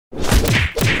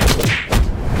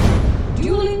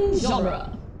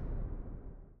genre.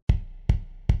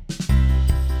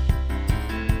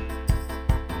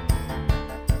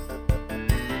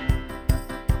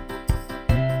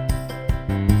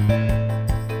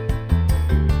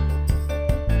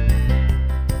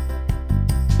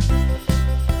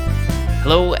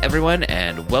 Hello, everyone,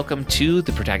 and welcome to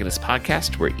the Protagonist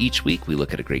Podcast, where each week we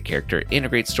look at a great character in a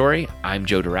great story. I'm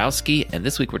Joe Dorowski, and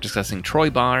this week we're discussing Troy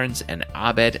Barnes and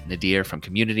Abed Nadir from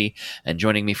Community. And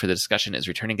joining me for the discussion is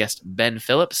returning guest Ben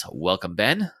Phillips. Welcome,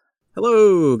 Ben.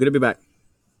 Hello, good to be back.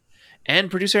 And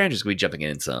producer Andrew's going to be jumping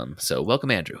in some. So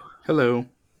welcome, Andrew. Hello.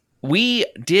 We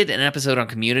did an episode on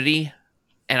Community,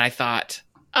 and I thought,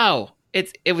 oh,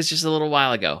 it was just a little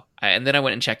while ago. And then I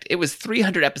went and checked. It was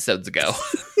 300 episodes ago.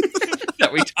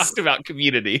 That we talked about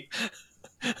Community.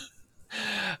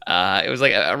 It was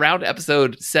like around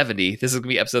episode 70. This is going to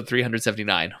be episode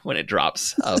 379 when it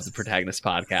drops of the Protagonist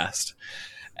Podcast.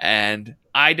 And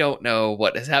I don't know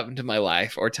what has happened to my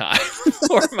life or time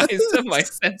or my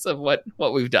sense of what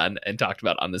we've done and talked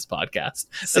about on this podcast.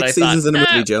 6 seasons in a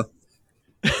movie, Joe.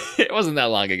 It wasn't that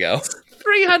long ago.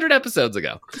 300 episodes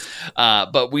ago.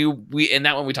 But we in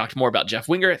that one we talked more about Jeff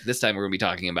Winger. This time we're going to be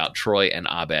talking about Troy and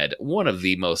Abed, one of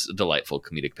the most delightful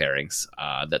comedic pairings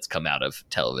that's come out of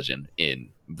television in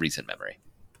recent memory.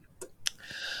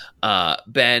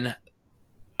 Ben,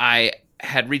 I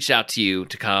had reached out to you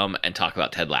to come and talk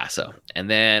about Ted Lasso. And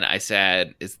then I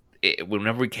said,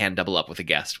 whenever we can double up with a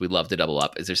guest, we'd love to double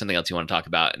up. Is there something else you want to talk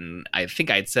about? And I think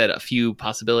I had said a few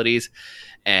possibilities,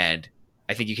 and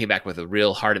I think you came back with a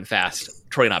real hard and fast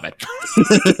Troy and Abed.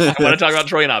 I want to talk about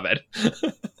Troy and Abed.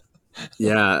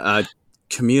 Yeah,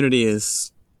 Community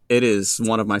is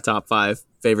one of my top 5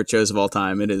 favorite shows of all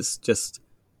time. It is just,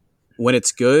 when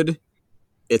it's good,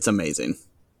 it's amazing.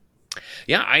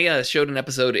 Yeah, I showed an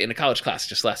episode in a college class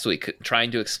just last week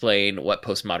trying to explain what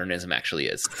postmodernism actually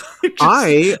is.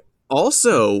 I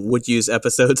also would use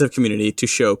episodes of Community to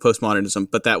show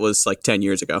postmodernism, but that was like 10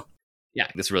 years ago. Yeah,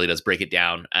 this really does break it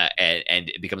down, and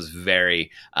it becomes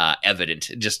very evident.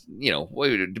 Just,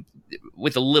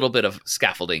 with a little bit of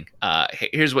scaffolding.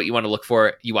 Here's what you want to look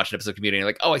for. You watch an episode of Community, and you're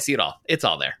like, oh, I see it all. It's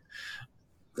all there.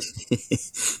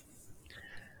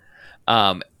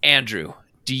 Andrew,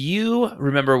 do you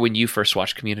remember when you first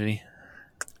watched Community?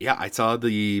 Yeah, I saw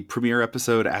the premiere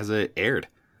episode as it aired,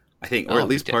 I think, or at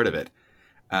least part of it.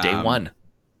 Day one.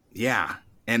 Yeah,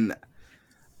 and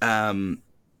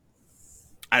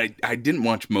I didn't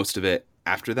watch most of it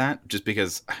after that, just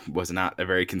because I was not a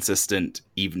very consistent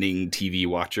evening TV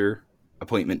watcher,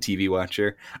 appointment TV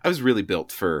watcher. I was really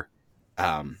built for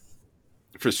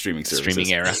streaming services.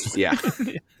 Streaming era. Yeah,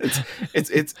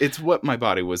 it's what my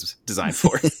body was designed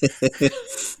for.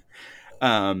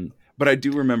 But I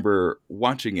do remember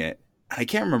watching it. I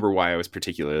can't remember why I was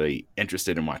particularly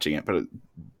interested in watching it, but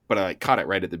I caught it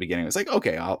right at the beginning. I was like,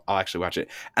 okay, I'll actually watch it.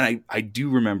 And I do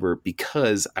remember,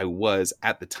 because I was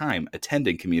at the time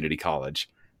attending community college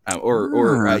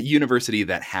or a university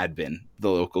that had been the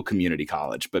local community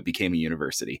college, but became a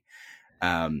university.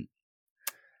 And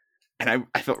I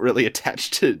felt really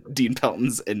attached to Dean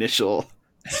Pelton's initial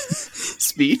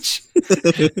speech.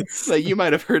 Like, you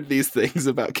might have heard these things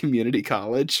about community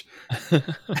college,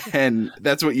 and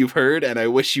that's what you've heard, and I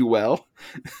wish you well.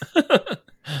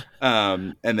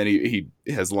 And then he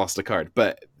has lost a card.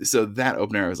 But so that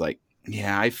opener, I was like,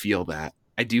 yeah, I feel that.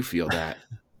 I do feel that.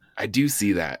 I do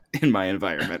see that in my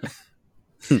environment.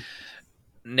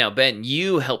 Now, Ben,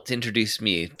 you helped introduce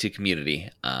me to Community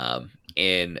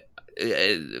in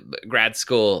grad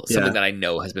school, something that I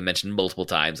know has been mentioned multiple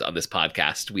times on this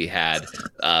podcast. We had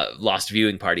lost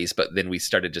viewing parties, but then we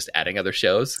started just adding other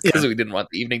shows because we didn't want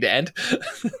the evening to end.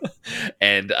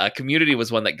 And Community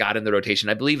was one that got in the rotation,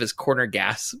 I believe, as Corner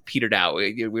Gas petered out.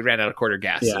 We ran out of Corner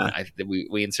Gas, and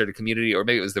we inserted Community, or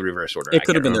maybe it was the reverse order. It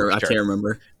could have been there. I can't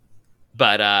remember.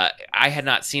 But I had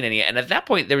not seen any, and at that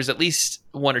point there was at least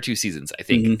 1 or 2 seasons, I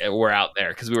think, were out there,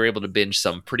 because we were able to binge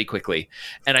some pretty quickly.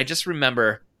 And I just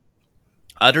remember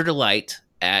utter delight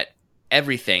at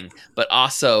everything, but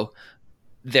also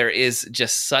there is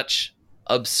just such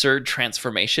absurd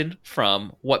transformation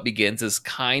from what begins as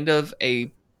kind of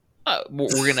a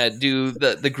we're gonna do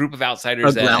the group of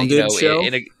outsiders that, show?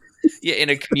 in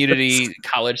a community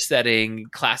college setting,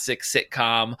 classic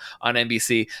sitcom on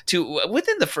NBC, to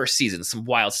within the first season some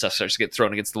wild stuff starts to get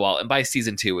thrown against the wall, and by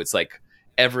season 2 it's like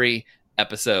every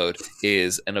episode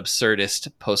is an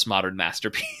absurdist postmodern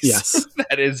masterpiece. Yes.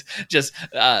 That is just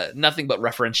nothing but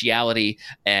referentiality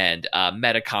and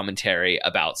meta commentary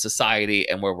about society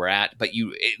and where we're at. But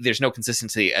there's no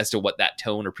consistency as to what that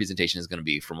tone or presentation is going to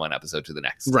be from one episode to the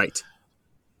next. Right.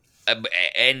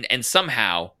 And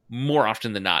somehow, more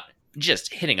often than not,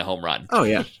 just hitting a home run. Oh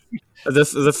yeah,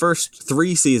 the first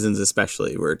 3 seasons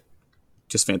especially were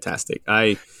just fantastic.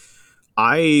 I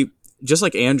just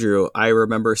like Andrew, I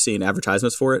remember seeing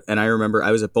advertisements for it, and I remember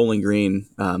I was at Bowling Green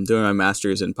doing my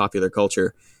master's in popular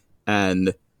culture,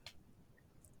 and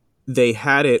they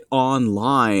had it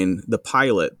online, the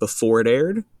pilot, before it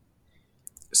aired.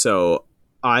 So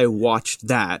I watched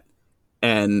that,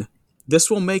 and this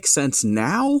will make sense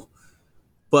now,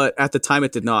 but at the time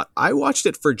it did not. I watched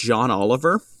it for John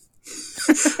Oliver,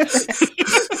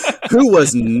 who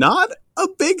was not a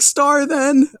big star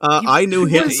then. I knew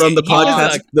him from the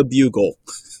podcast The Bugle.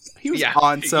 He was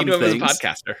on some things. You knew him as a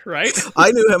podcaster, right?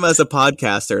 I knew him as a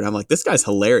podcaster, and I'm like, this guy's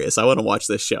hilarious. I want to watch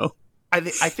this show. I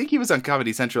think he was on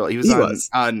Comedy Central. He was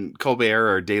on Colbert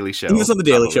or Daily Show. He was on the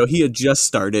Daily Show. He had just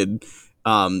started,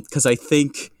 because I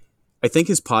think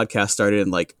his podcast started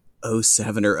in like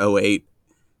 07 or 08.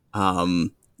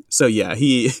 So yeah,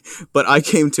 but I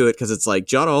came to it because it's like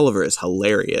John Oliver is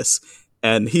hilarious,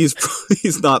 and he's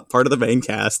not part of the main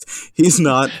cast. He's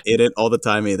not in it all the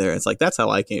time either. It's like, that's how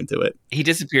I came to it. He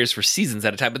disappears for seasons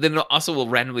at a time, but then also will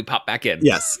randomly pop back in.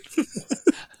 Yes.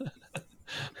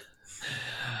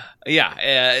 Yeah,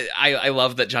 I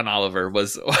love that John Oliver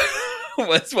was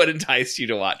what enticed you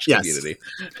to watch Community.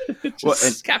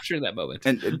 Just capturing that moment.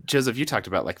 And Joseph, you talked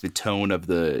about like the tone of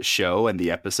the show and the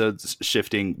episodes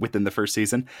shifting within the first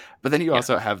season, but then you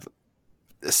also have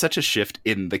such a shift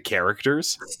in the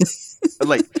characters.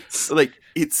 like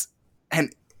it's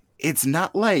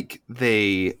not like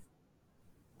they're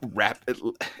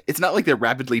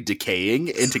rapidly decaying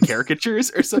into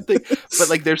caricatures or something, but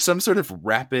like there's some sort of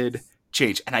rapid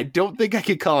change, and I don't think I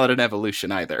could call it an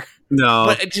evolution either. No,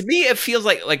 but to me it feels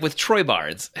like with Troy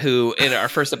Barnes, who in our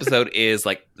first episode is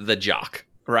like the jock,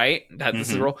 right? This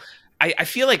is the role. I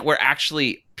feel like we're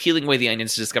actually peeling away the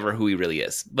onions to discover who he really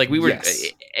is. Like we were,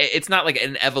 it's not like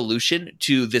an evolution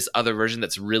to this other version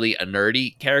that's really a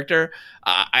nerdy character.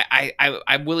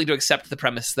 I'm willing to accept the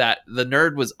premise that the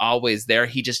nerd was always there.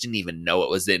 He just didn't even know it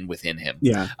was within him.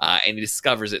 Yeah, and he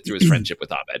discovers it through his friendship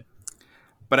with Abed.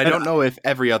 But I don't know if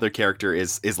every other character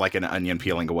is like an onion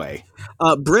peeling away.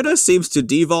 Britta seems to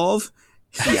devolve.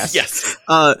 Yes. Yes.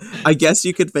 I guess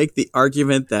you could make the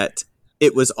argument that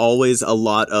it was always a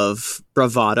lot of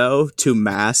bravado to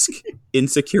mask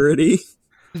insecurity.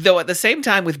 Though at the same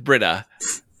time with Britta,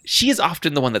 she is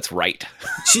often the one that's right.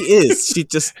 She is. She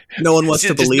just, no one wants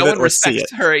to believe it or see it.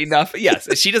 Her enough.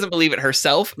 Yes. She doesn't believe it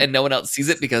herself, and no one else sees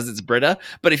it because it's Britta.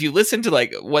 But if you listen to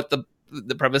like what the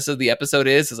premise of the episode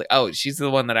is like, oh, she's the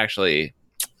one that actually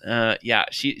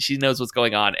she knows what's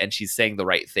going on, and she's saying the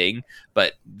right thing,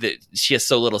 but she has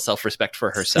so little self-respect for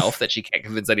herself that she can't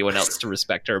convince anyone else to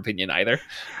respect her opinion either.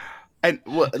 And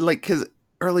because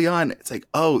early on it's like,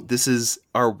 oh, this is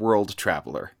our world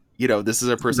traveler, this is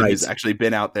a person who's actually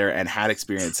been out there and had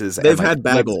experiences. They've had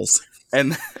bagels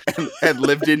and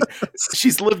lived in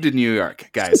she's lived in New York,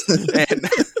 guys.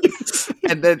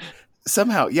 And then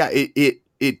somehow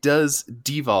it does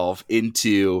devolve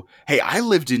into, hey, I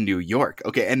lived in New York.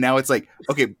 Okay. And now it's like,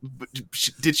 okay,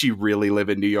 did she really live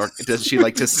in New York? Does she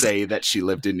like to say that she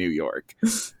lived in New York?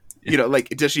 Like,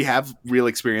 does she have real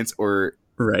experience or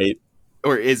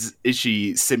is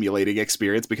she simulating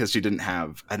experience because she didn't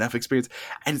have enough experience?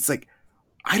 And it's like,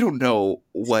 I don't know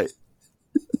what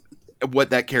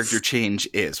that character change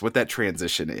is, what that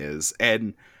transition is.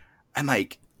 And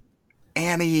like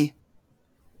Annie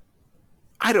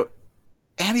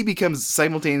becomes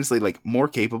simultaneously like more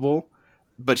capable,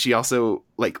 but she also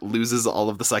like loses all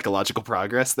of the psychological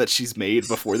progress that she's made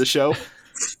before the show.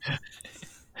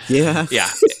 Yeah.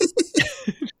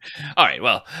 All right,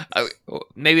 well,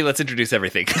 maybe let's introduce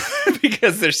everything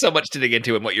because there's so much to dig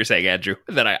into in what you're saying, Andrew,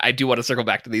 that I do want to circle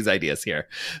back to these ideas here.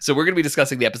 So we're going to be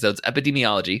discussing the episode's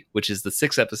Epidemiology, which is the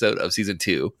 6th episode of season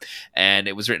 2, and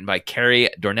it was written by Carrie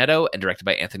Dornetto and directed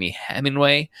by Anthony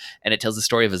Hemingway, and it tells the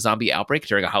story of a zombie outbreak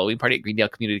during a Halloween party at Greendale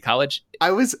Community College.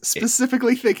 I was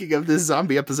specifically thinking of this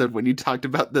zombie episode when you talked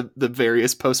about the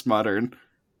various postmodern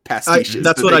pastiches.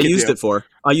 That's what I used it for.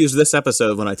 I used this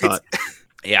episode when I taught.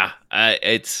 Yeah,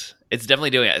 it's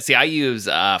definitely doing it. See, I use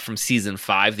from season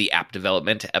 5 the app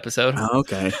development episode. Oh,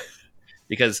 okay.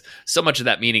 Because so much of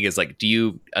that meaning is like, do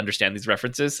you understand these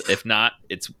references? If not,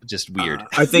 it's just weird.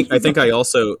 I think I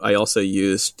also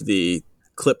used the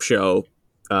clip show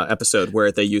episode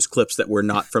where they use clips that were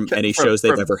not from any shows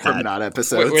they've ever had. Not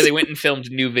episodes. Where they went and filmed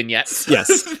new vignettes.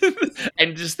 Yes.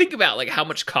 And just think about like how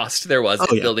much cost there was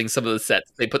in building some of the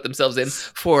sets they put themselves in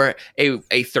for a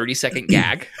 30-second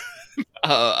gag.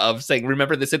 Of saying,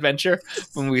 remember this adventure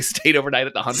when we stayed overnight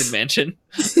at the Haunted Mansion?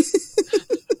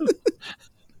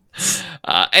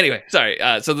 Anyway, sorry.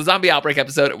 So the zombie outbreak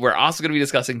episode, we're also going to be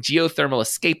discussing Geothermal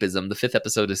Escapism, the 5th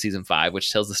episode of season 5,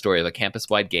 which tells the story of a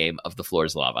campus-wide game of The Floor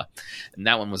is Lava. And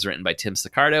that one was written by Tim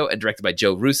Sicardo and directed by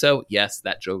Joe Russo. Yes,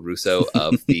 that Joe Russo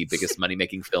of the biggest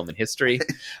money-making film in history.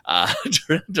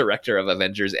 Director of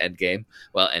Avengers Endgame.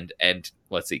 Well, and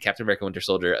let's see, Captain America Winter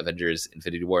Soldier, Avengers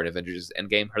Infinity War, and Avengers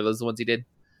Endgame. Are those the ones he did?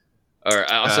 Or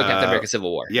also Captain America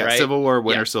Civil War, yeah, right? Civil War,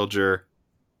 Winter Soldier,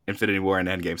 Infinity War, and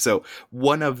Endgame. So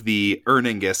one of the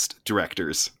earningest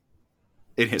directors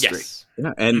in history. Yes.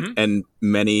 Yeah, and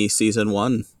many season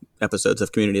 1 episodes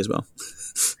of Community as well.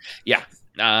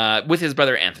 Yeah, with his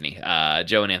brother Anthony.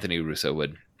 Joe and Anthony Russo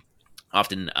would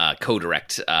often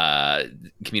co-direct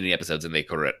Community episodes, and they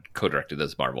co-directed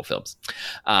those Marvel films.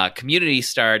 Community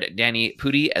starred Danny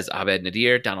Pudi as Abed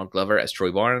Nadir, Donald Glover as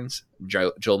Troy Barnes,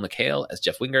 Joel McHale as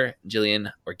Jeff Winger,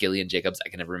 Gillian Jacobs, I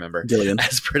can never remember,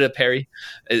 as Britta Perry.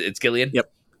 It's Gillian? Yep.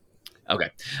 Okay.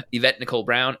 Yvette Nicole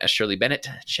Brown as Shirley Bennett,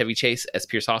 Chevy Chase as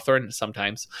Pierce Hawthorne,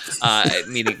 sometimes,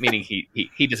 meaning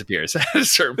he disappears at a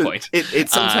certain point.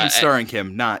 It's sometimes starring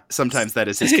him, not sometimes that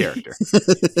is his character.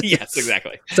 Yes,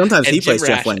 exactly. Sometimes he plays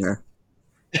Jim Jeff Winger.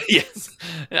 Yes.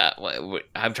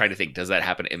 I'm trying to think, does that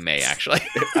happen in May, actually?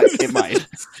 It might.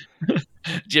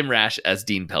 Jim Rash as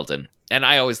Dean Pelton. And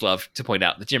I always love to point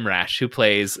out that Jim Rash, who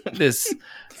plays this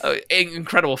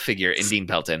incredible figure in Dean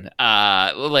Pelton,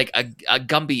 like a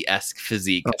Gumby-esque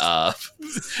physique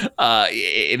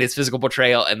in his physical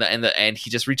portrayal, and he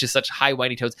just reaches such high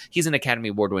whiny tones. He's an Academy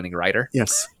Award-winning writer.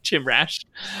 Yes, Jim Rash.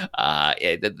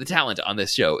 The talent on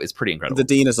this show is pretty incredible. The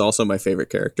Dean is also my favorite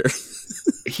character.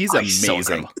 He's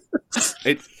amazing.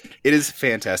 It is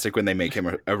fantastic when they make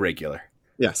him a regular.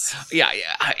 Yes. Yeah.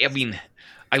 I mean,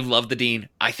 I love the Dean.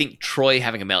 I think Troy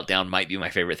having a meltdown might be my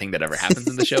favorite thing that ever happens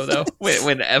in the show, though.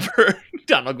 Whenever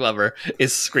Donald Glover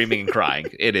is screaming and crying,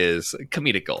 it is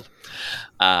comedic gold.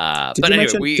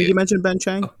 Did you mention Ben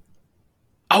Chang?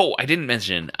 Oh, I didn't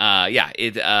mention.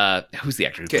 Who's the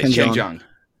actor? Ken Jeong.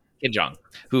 Ken Jeong,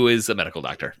 who is a medical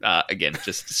doctor. Again,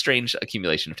 just strange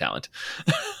accumulation of talent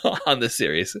on this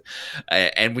series.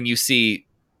 And when you see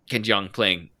Ken Jeong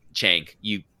playing Chang,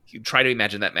 you try to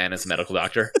imagine that man as a medical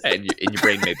doctor, and your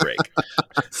brain may break.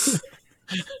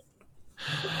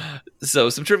 So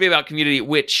some trivia about Community,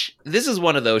 which this is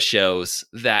one of those shows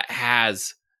that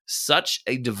has such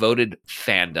a devoted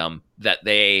fandom that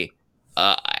they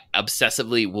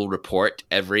obsessively will report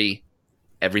everything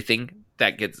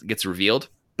that gets revealed.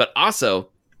 But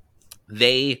also,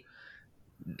 they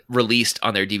released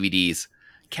on their DVDs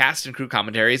cast and crew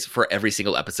commentaries for every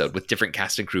single episode, with different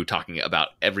cast and crew talking about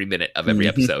every minute of every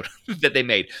episode that they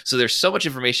made. So there's so much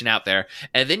information out there.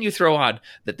 And then you throw on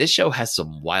that this show has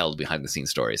some wild behind the scenes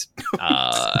stories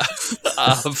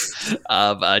of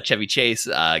Chevy Chase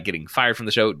getting fired from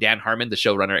the show, Dan Harmon, the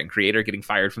showrunner and creator, getting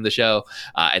fired from the show,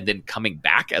 and then coming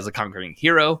back as a conquering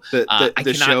hero. I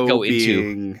cannot show go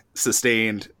being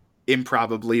sustained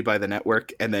improbably by the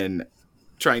network and then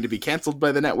trying to be canceled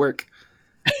by the network.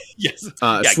 Yes.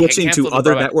 Switching to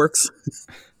other networks.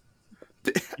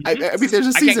 I mean, there's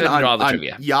a season on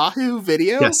Yahoo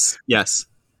Video. Yes.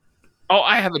 Oh,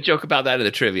 I have a joke about that in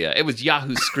the trivia. It was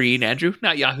Yahoo Screen, Andrew,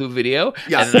 not Yahoo Video.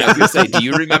 Yeah. And then I was going to say, do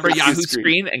you remember Yahoo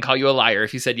Screen? And call you a liar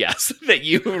if you said yes, that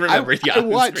you remembered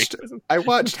Yahoo Screen. I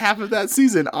watched half of that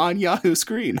season on Yahoo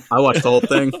Screen. I watched the whole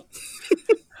thing.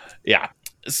 Yeah.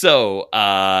 So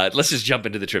let's just jump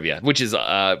into the trivia, which is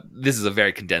this is a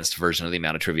very condensed version of the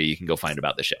amount of trivia you can go find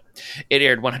about the show. It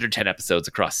aired 110 episodes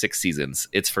across 6 seasons.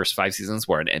 Its first 5 seasons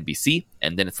were on NBC,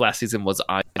 and then its last season was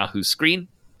on Yahoo Screen,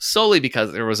 solely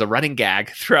because there was a running gag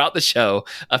throughout the show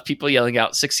of people yelling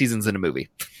out 6 seasons in a movie.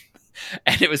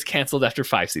 And it was canceled after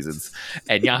 5 seasons.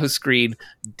 And Yahoo Screen,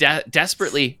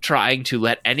 desperately trying to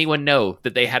let anyone know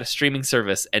that they had a streaming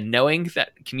service, and knowing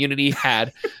that Community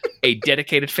had a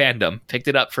dedicated fandom, picked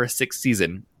it up for a 6th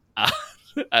season.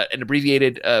 An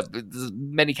abbreviated,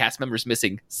 many cast members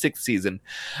missing 6th season.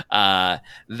 I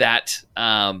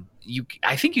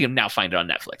think you can now find it on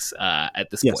Netflix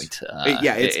at this point.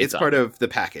 It's part of the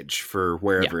package for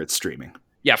wherever it's streaming.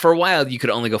 Yeah, for a while you could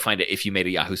only go find it if you made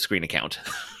a Yahoo Screen account.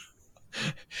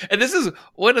 And this is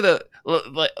one of the,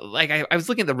 like, I was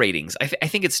looking at the ratings. I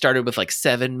think it started with like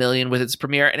 7 million with its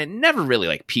premiere, and it never really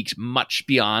like peaked much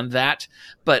beyond that.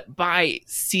 But by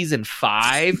season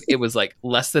 5, it was like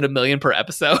less than 1 million per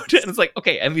episode. And it's like,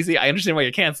 okay, NBC, I understand why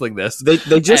you're canceling this. They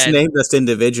just named us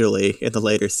individually in the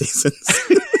later seasons.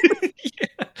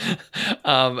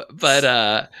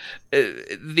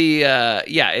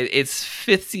 It's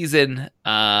 5th season.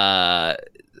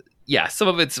 yeah, some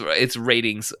of its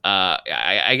ratings,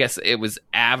 I guess it was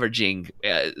averaging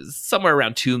somewhere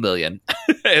around 2 million.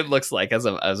 It looks like as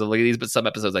of looking at these, but some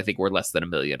episodes I think were less than 1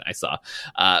 million. I saw,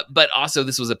 but also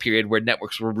this was a period where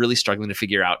networks were really struggling to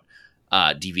figure out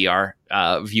DVR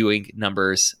viewing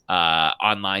numbers,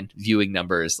 online viewing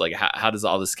numbers. Like how does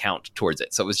all this count towards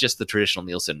it? So it was just the traditional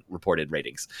Nielsen reported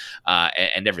ratings,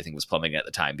 and everything was plummeting at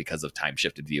the time because of time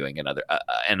shifted viewing and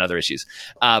other issues.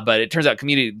 But it turns out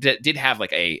Community did have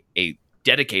like a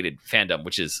dedicated fandom,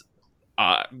 which is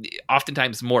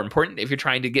oftentimes more important if you're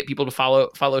trying to get people to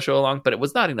follow a show along. But it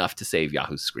was not enough to save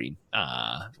Yahoo's Screen,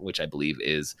 which I believe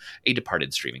is a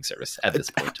departed streaming service at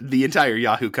this point. The entire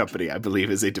Yahoo company, I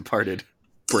believe, is a departed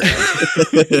brand.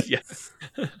 Yeah.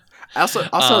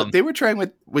 Also, they were trying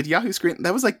with Yahoo Screen.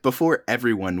 That was like before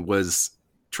everyone was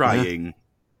trying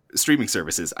streaming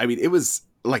services. I mean, it was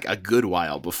like a good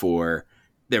while before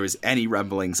there was any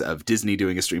rumblings of Disney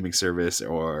doing a streaming service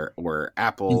or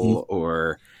Apple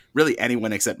or really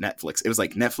anyone except Netflix. It was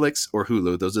like Netflix or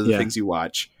Hulu. Those are the things you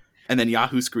watch. And then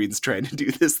Yahoo Screen's trying to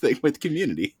do this thing with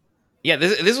Community. Yeah,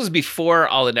 this was before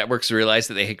all the networks realized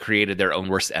that they had created their own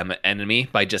worst enemy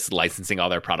by just licensing all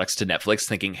their products to Netflix,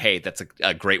 thinking, hey, that's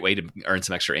a great way to earn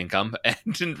some extra income, and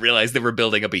didn't realize they were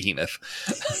building a behemoth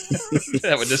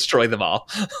that would destroy them all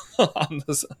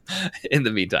in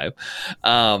the meantime.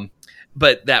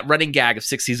 But that running gag of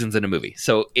 6 seasons in a movie.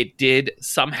 So it did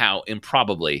somehow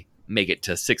improbably make it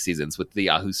to 6 seasons with the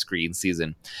Yahoo Screen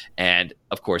season. And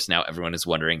of course, now everyone is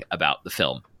wondering about the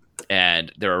film.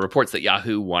 And there are reports that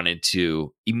Yahoo wanted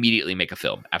to immediately make a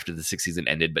film after the 6th season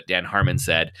ended. But Dan Harmon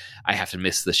said, I have to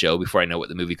miss the show before I know what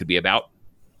the movie could be about.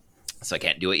 So I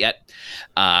can't do it yet.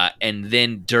 And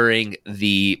then during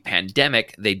the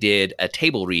pandemic, they did a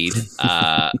table read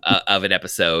of an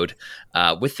episode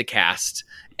with the cast.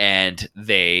 And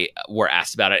they were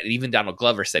asked about it. And even Donald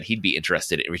Glover said he'd be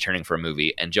interested in returning for a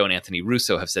movie. And Joe and Anthony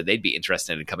Russo have said they'd be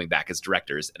interested in coming back as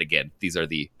directors. And again, these are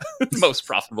the most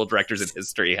profitable directors in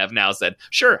history, have now said,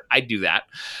 sure, I'd do that.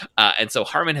 And so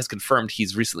Harmon has confirmed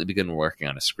he's recently begun working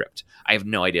on a script. I have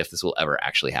no idea if this will ever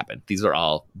actually happen. These are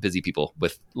all busy people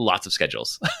with lots of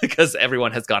schedules because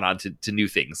everyone has gone on to new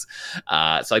things.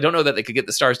 So I don't know that they could get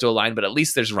the stars to align, but at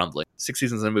least there's rumbling. 6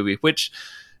 seasons in a movie, which...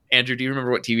 Andrew, do you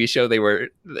remember what TV show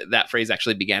that phrase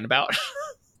actually began about?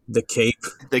 The Cape.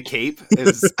 The Cape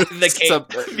is the Cape,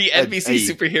 the NBC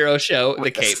superhero show,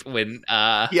 The Cape. When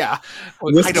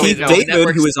with Keith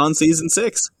David, who was on season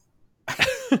 6.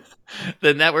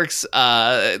 The networks,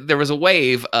 there was a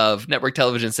wave of network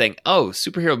television saying, "Oh,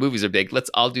 superhero movies are big. Let's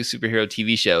all do superhero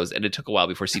TV shows." And it took a while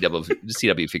before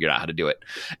CW figured out how to do it.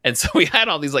 And so we had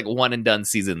all these like one and done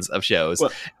seasons of shows,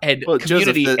 and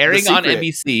Community Joseph, airing on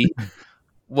NBC.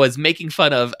 Was making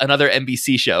fun of another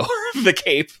NBC show, The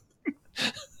Cape,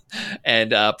 and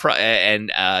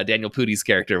Daniel Pudi's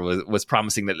character was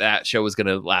promising that show was going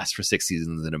to last for 6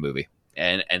 seasons in a movie,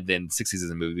 and then 6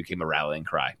 seasons in a movie became a rallying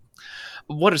cry.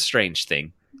 What a strange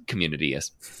thing Community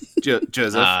is.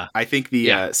 Joseph, I think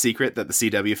the secret that the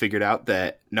CW figured out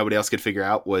that nobody else could figure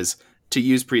out was to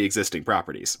use pre-existing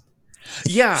properties.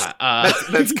 Yeah,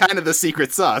 that's kind of the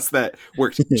secret sauce that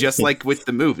worked just like with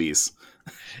the movies.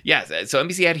 Yeah, so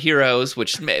NBC had Heroes,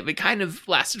 which kind of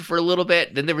lasted for a little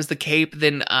bit. Then there was The Cape.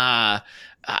 Then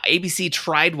ABC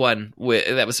tried one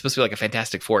that was supposed to be like a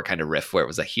Fantastic Four kind of riff, where it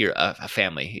was a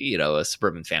family, a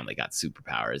suburban family got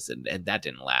superpowers, and that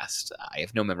didn't last. I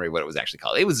have no memory of what it was actually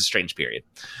called. It was a strange period.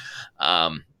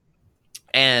 And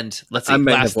let's see. I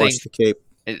may have watched The Cape.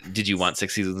 Did you want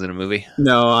 6 seasons in a movie?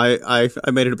 No, I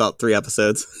made it about 3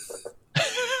 episodes.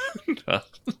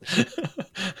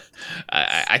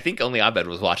 I think only Abed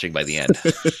was watching by the end.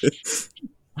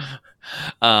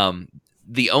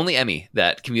 The only Emmy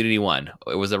that Community won,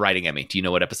 it was a writing Emmy. Do you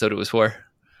know what episode it was for?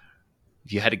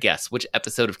 If you had to guess, which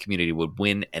episode of Community would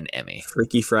win an Emmy?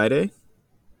 Freaky Friday?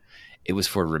 It was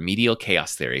for Remedial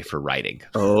Chaos Theory for writing.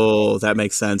 Oh, that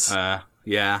makes sense.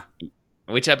 Yeah.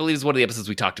 Which I believe is one of the episodes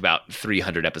we talked about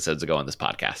 300 episodes ago on this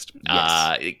podcast.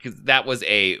 Yes. That was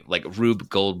a Rube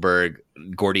Goldberg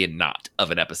Gordian knot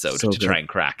of an episode to try and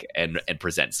crack and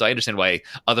present. So I understand why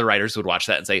other writers would watch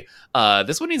that and say,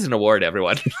 this one needs an award,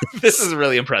 everyone. This is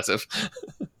really impressive.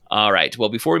 All right. Well,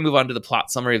 before we move on to the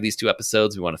plot summary of these 2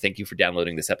 episodes, we want to thank you for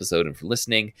downloading this episode and for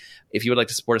listening. If you would like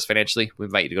to support us financially, we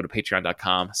invite you to go to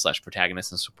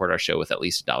patreon.com/protagonist and support our show with at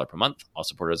least $1 per month. All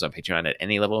supporters on Patreon at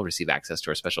any level receive access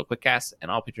to our special quick cast,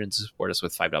 and all patrons who support us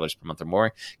with $5 per month or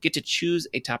more get to choose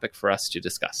a topic for us to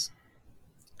discuss.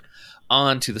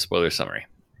 On to the spoiler summary.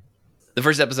 The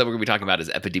first episode we're going to be talking about is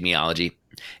epidemiology.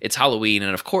 It's Halloween,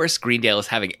 and of course, Greendale is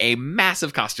having a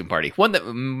massive costume party. One that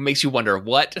makes you wonder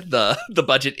what the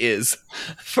budget is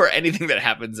for anything that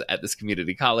happens at this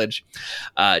community college.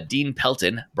 Dean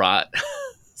Pelton brought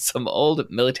some old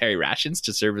military rations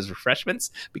to serve as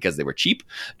refreshments because they were cheap.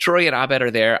 Troy and Abed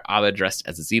are there. Abed dressed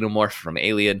as a xenomorph from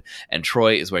Alien, and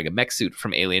Troy is wearing a mech suit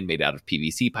from Alien made out of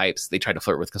PVC pipes. They try to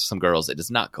flirt with some girls. It does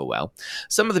not go well.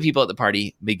 Some of the people at the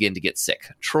party begin to get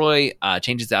sick. Troy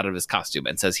changes out of his costume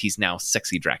and says he's now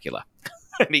sexy Dracula.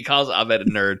 And he calls Abed a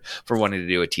nerd for wanting to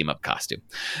do a team-up costume.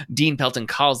 Dean Pelton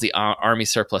calls the Army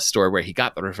surplus store where he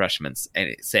got the refreshments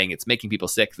and saying it's making people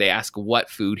sick. They ask what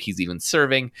food he's even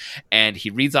serving, and he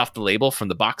reads off the label from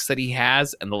the box that he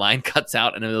has, and the line cuts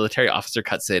out, and a military officer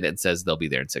cuts in and says they'll be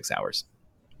there in 6 hours.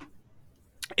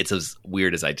 It's as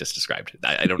weird as I just described.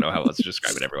 I don't know how else to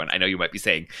describe it, everyone. I know you might be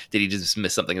saying, did he just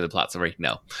miss something in the plot summary?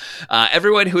 No.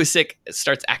 Everyone who is sick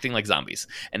starts acting like zombies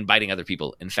and biting other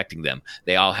people, infecting them.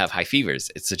 They all have high fevers.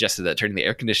 It's suggested that turning the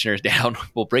air conditioners down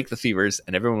will break the fevers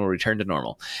and everyone will return to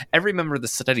normal. Every member of the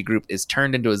study group is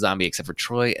turned into a zombie except for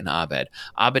Troy and Abed.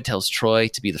 Abed tells Troy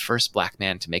to be the first black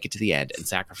man to make it to the end and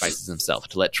sacrifices himself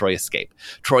to let Troy escape.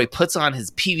 Troy puts on his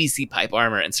PVC pipe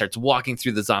armor and starts walking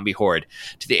through the zombie horde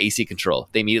to the AC control.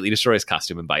 They immediately destroy his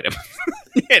costume and bite him.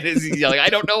 And he's yelling, I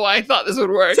don't know why I thought this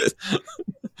would work.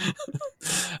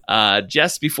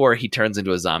 Just before he turns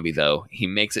into a zombie, though, he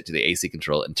makes it to the AC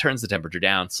control and turns the temperature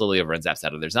down. Slowly everyone zaps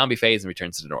out of their zombie phase and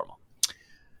returns to normal.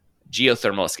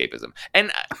 Geothermal escapism.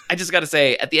 And I just got to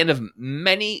say, at the end of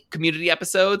many Community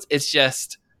episodes, it's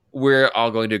just, we're all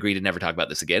going to agree to never talk about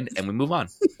this again, and we move on.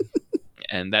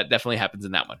 And that definitely happens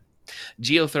in that one.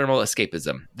 Geothermal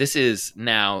escapism. This is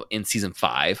now in season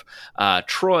 5.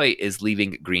 Troy is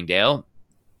leaving Greendale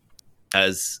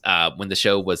as when the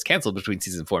show was canceled between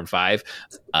season 4 and 5.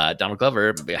 Donald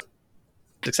Glover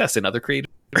success in other creative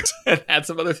and had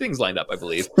some other things lined up, I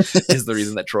believe, is the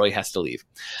reason that Troy has to leave.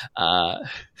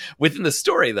 Within the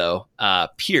story, though,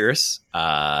 Pierce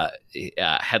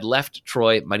had left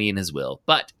Troy money in his will,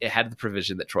 but it had the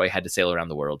provision that Troy had to sail around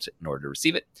the world in order to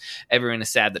receive it. Everyone is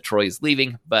sad that Troy is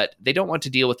leaving, but they don't want to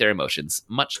deal with their emotions,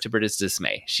 much to Britta's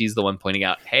dismay. She's the one pointing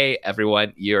out, hey,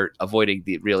 everyone, you're avoiding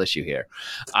the real issue here.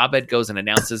 Abed goes and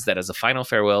announces that as a final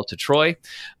farewell to Troy,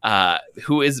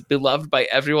 who is beloved by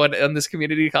everyone on this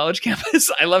community college campus.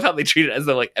 I love how they treat it as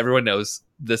though like everyone knows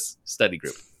this study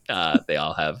group. They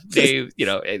all have, they're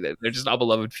just all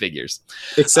beloved figures.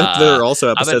 Except there are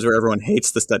also episodes where everyone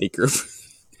hates the study group.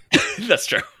 That's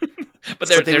true. But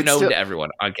they're known to everyone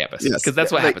on campus. Because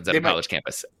that's what happens at a college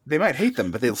campus. They might hate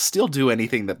them, but they'll still do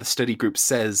anything that the study group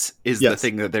says is the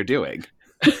thing that they're doing.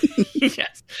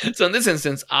 Yes. So in this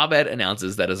instance, Abed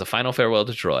announces that as a final farewell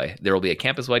to Troy, there will be a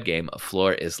campus-wide game of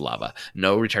Floor is Lava.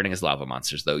 No returning as lava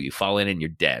monsters, though. You fall in and you're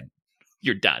dead.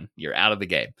 You're done. You're out of the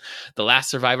game. The last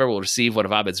survivor will receive one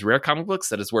of Abed's rare comic books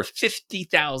that is worth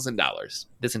 $50,000.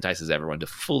 This entices everyone to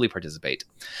fully participate.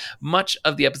 Much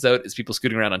of the episode is people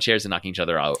scooting around on chairs and knocking each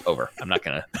other over. I'm not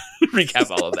going to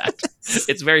recap all of that.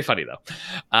 It's very funny, though.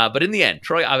 But in the end,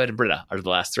 Troy, Abed, and Britta are the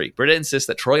last 3. Britta insists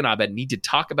that Troy and Abed need to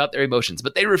talk about their emotions,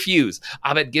 but they refuse.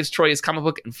 Abed gives Troy his comic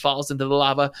book and falls into the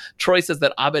lava. Troy says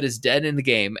that Abed is dead in the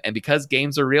game, and because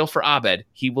games are real for Abed,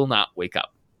 he will not wake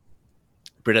up.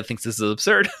 Britta thinks this is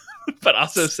absurd, but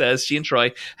also says she and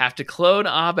Troy have to clone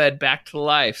Abed back to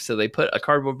life. So they put a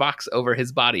cardboard box over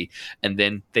his body, and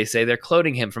then they say they're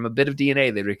cloning him from a bit of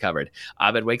DNA they recovered.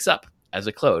 Abed wakes up as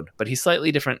a clone, but he's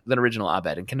slightly different than original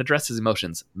Abed and can address his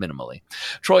emotions minimally.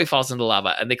 Troy falls into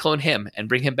lava, and they clone him and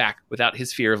bring him back without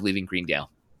his fear of leaving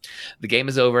Greendale. The game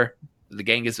is over. The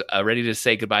gang is ready to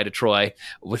say goodbye to Troy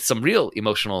with some real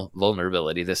emotional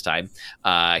vulnerability this time.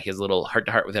 He has a little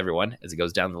heart-to-heart with everyone as he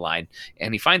goes down the line,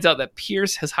 and he finds out that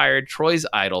Pierce has hired Troy's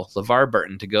idol, LeVar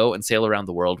Burton, to go and sail around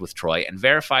the world with Troy and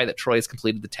verify that Troy has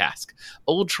completed the task.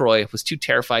 Old Troy was too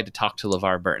terrified to talk to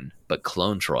LeVar Burton, but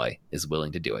clone Troy is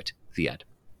willing to do it. The end.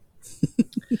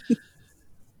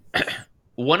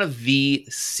 One of the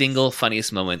single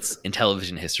funniest moments in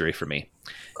television history for me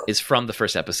is from the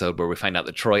first episode where we find out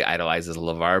that Troy idolizes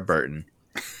LeVar Burton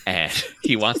and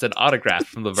he wants an autograph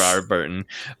from LeVar Burton,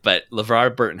 but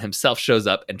LeVar Burton himself shows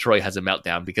up and Troy has a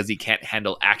meltdown because he can't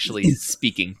handle actually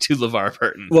speaking to LeVar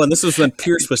Burton. Well, and this was when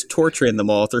Pierce was torturing them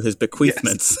all through his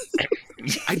bequeathments.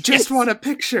 Yes. I just want a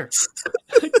picture.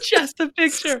 Just a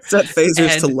picture. Set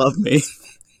phasers to love me.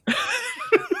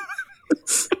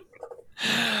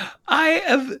 I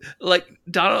have like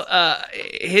Donald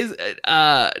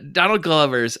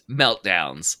Glover's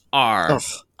meltdowns are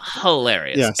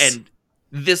hilarious. Yes. And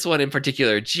this one in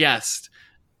particular,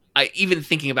 even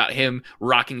thinking about him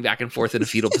rocking back and forth in a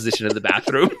fetal position in the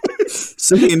bathroom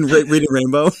Singing Reading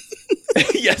Rainbow.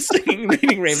 Yes, singing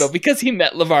Reading Rainbow because he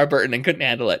met LeVar Burton and couldn't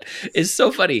handle it is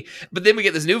so funny. But then we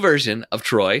get this new version of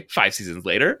Troy 5 seasons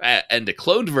later, and a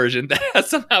cloned version that has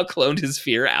somehow cloned his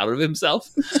fear out of himself.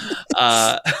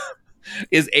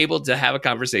 Is able to have a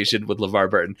conversation with LeVar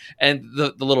Burton. And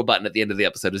the little button at the end of the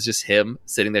episode is just him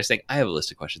sitting there saying, I have a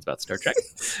list of questions about Star Trek.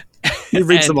 He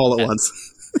reads them all at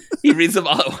once. He reads them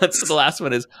all at once. So the last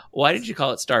one is, why did you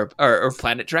call it Star or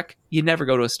Planet Trek? You never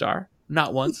go to a star.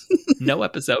 Not once. No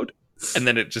episode. And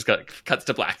then it just cuts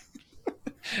to black.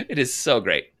 It is so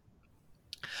great.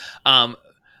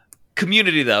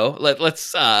 Community, though,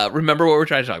 let's remember what we're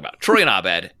trying to talk about. Troy and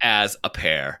Abed as a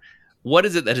pair. What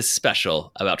is it that is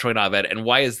special about Troy and Abed, and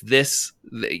why is this?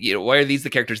 Why are these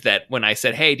the characters that when I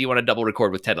said, "Hey, do you want to double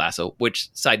record with Ted Lasso?" Which,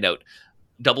 side note,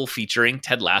 double featuring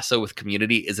Ted Lasso with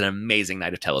Community is an amazing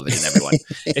night of television. Everyone,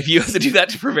 if you have to do that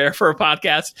to prepare for a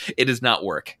podcast, it does not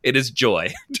work. It is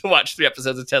joy to watch 3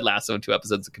 episodes of Ted Lasso and 2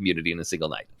 episodes of Community in a single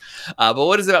night. But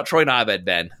what is it about Troy and Abed,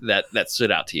 Ben, that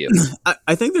stood out to you?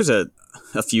 I think there's a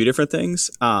few different things.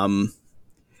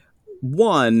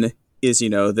 One is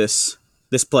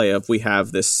this play of we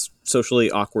have this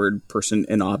socially awkward person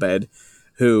in Abed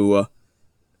who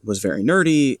was very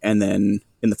nerdy, and then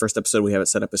in the first episode we have it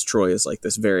set up as Troy as like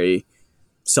this very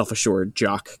self-assured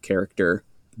jock character.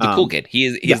 The cool kid.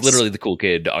 He's yes. Literally the cool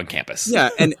kid on campus.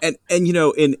 Yeah, and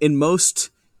in most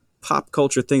pop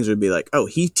culture things would be like, oh,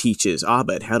 he teaches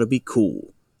Abed how to be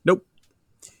cool. Nope.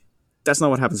 That's not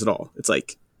what happens at all. It's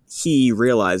like he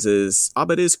realizes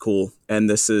Abed is cool, and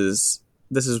this is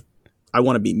I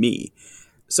want to be me.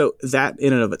 So that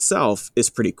in and of itself is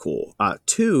pretty cool.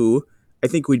 2, I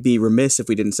think we'd be remiss if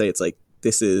we didn't say it's like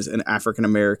this is an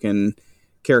African-American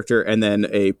character and then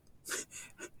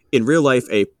in real life,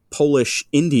 a Polish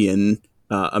Indian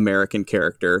American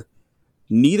character,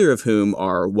 neither of whom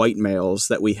are white males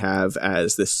that we have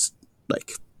as this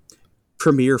like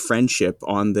premier friendship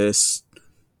on this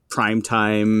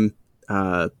primetime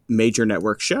major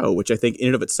network show, which I think in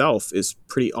and of itself is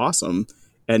pretty awesome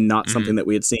and not something that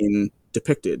we had seen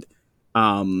depicted.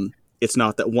 It's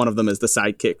not that one of them is the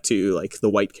sidekick to like the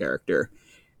white character.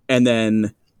 And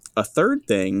then a third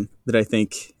thing that I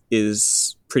think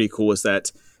is pretty cool is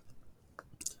that,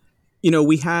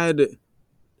 we had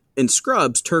in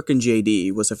Scrubs, Turk and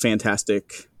JD was a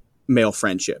fantastic male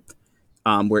friendship,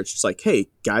 where it's just like, hey,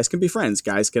 guys can be friends,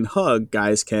 guys can hug,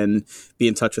 guys can be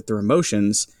in touch with their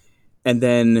emotions. And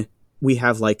then we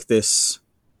have like this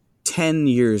 10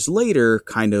 years later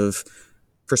kind of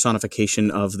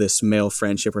personification of this male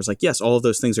friendship where it's like, yes, all of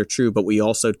those things are true, but we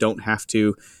also don't have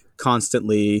to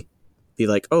constantly be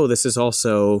like, oh, this is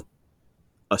also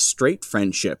a straight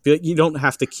friendship. You don't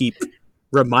have to keep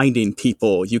reminding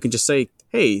people. You can just say,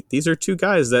 hey, these are 2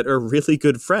 guys that are really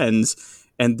good friends,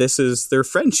 and this is their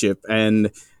friendship,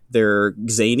 and they're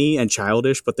zany and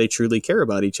childish, but they truly care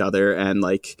about each other, and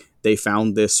like they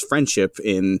found this friendship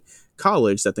in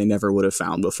college that they never would have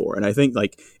found before. And I think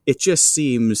like it just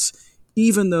seems,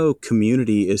 even though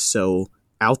Community is so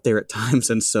out there at times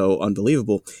and so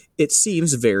unbelievable, it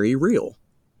seems very real.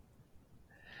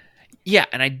 Yeah,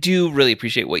 and I do really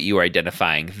appreciate what you are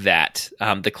identifying, that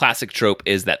the classic trope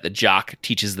is that the jock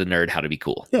teaches the nerd how to be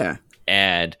cool. Yeah.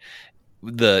 And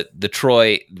the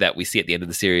Troy that we see at the end of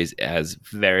the series has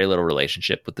very little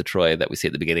relationship with the Troy that we see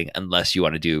at the beginning, unless you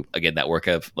want to do, again, that work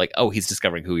of like, oh, he's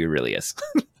discovering who he really is.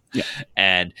 Yeah.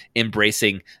 And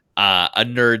embracing a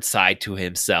nerd side to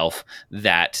himself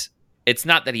that it's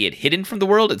not that he had hidden from the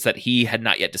world, it's that he had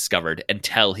not yet discovered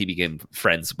until he became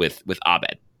friends with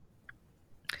Abed.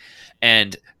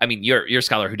 And I mean, you're a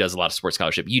scholar who does a lot of sports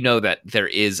scholarship. You know that there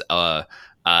is a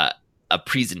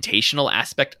presentational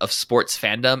aspect of sports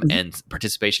fandom and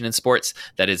participation in sports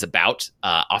that is about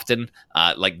often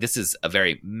like this is a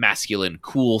very masculine,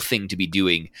 cool thing to be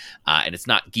doing, and it's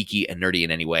not geeky and nerdy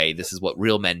in any way. This is what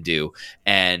real men do,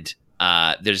 and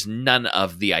there's none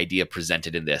of the idea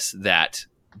presented in this that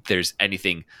there's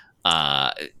anything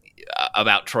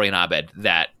about Troy and Abed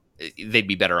that they'd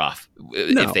be better off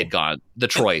if they'd gone the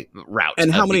Troy route.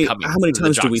 And how many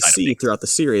times do we see throughout the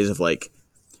series of like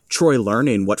Troy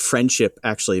learning what friendship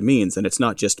actually means, and it's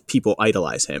not just people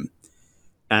idolize him.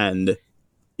 And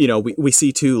we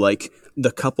see too like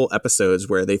the couple episodes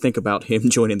where they think about him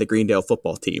joining the Greendale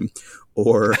football team,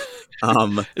 or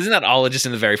isn't that all just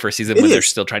in the very first season when they're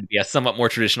still trying to be a somewhat more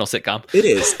traditional sitcom? It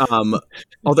is.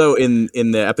 Although in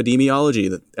the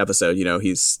epidemiology episode,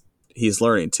 he's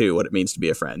learning too what it means to be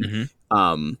a friend.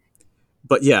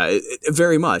 But yeah, it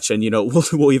very much. And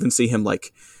we'll even see him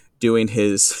like doing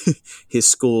his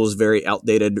school's very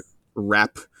outdated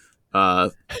rap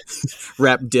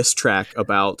diss track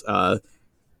about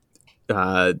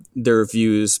their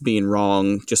views being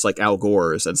wrong, just like Al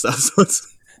Gore's and stuff. So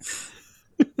it's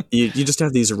you just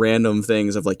have these random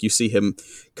things of like you see him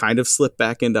kind of slip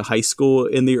back into high school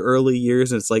in the early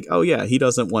years, and it's like, oh yeah, he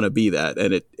doesn't want to be that,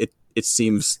 and it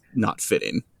seems not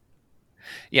fitting.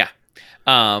 Yeah.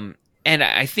 And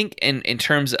I think in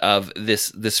terms of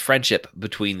this friendship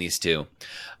between these two,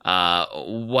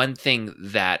 one thing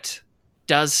that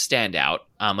does stand out,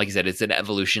 like you said, it's an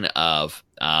evolution of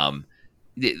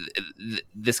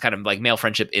this kind of like male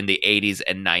friendship in the 80s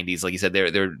and 90s. Like you said,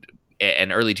 they're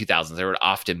and early 2000s, there would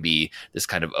often be this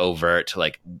kind of overt,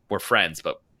 like, we're friends,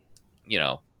 but, you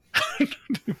know,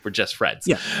 we're just friends.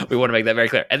 Yeah. We want to make that very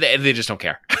clear. And they just don't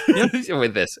care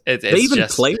with this. It's they even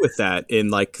just, play with that in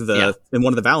like in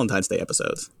one of the Valentine's Day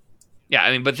episodes. Yeah, I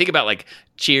mean, but think about like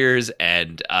Cheers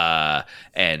and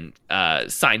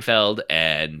Seinfeld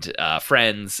and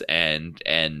Friends and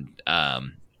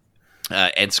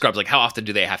Scrubs. Like, how often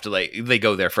do they have to they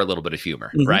go there for a little bit of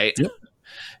humor, right? Yep.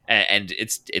 And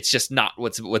it's just not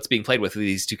what's being played with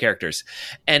these two characters.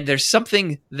 And there's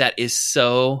something that is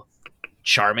so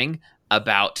charming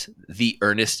about the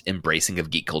earnest embracing of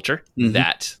geek culture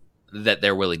that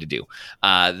they're willing to do.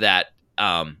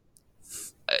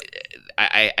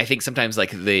 I think sometimes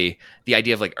like the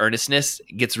idea of like earnestness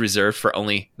gets reserved for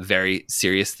only very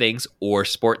serious things or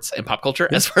sports and pop culture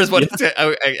as far as what is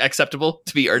acceptable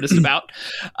to be earnest about.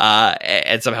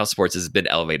 And somehow sports has been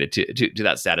elevated to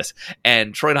that status.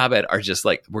 And Troy and Abed are just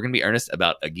like, we're going to be earnest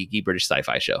about a geeky British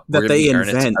sci-fi show that they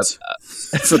invent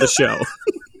for the show.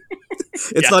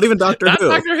 It's not even Doctor Who.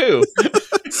 Doctor Who.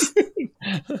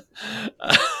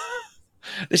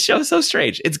 The show is so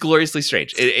strange. It's gloriously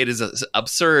strange. It is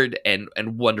absurd and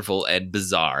wonderful and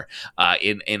bizarre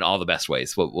in all the best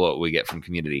ways. What we get from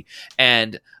Community,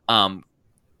 and a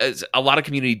lot of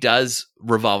Community does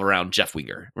revolve around Jeff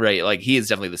Winger, right? Like, he is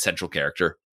definitely the central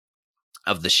character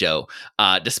of the show,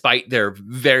 despite their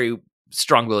very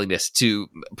strong willingness to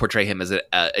portray him as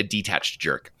a detached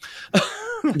jerk.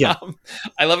 Yeah.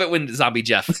 I love it when Zombie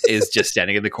Jeff is just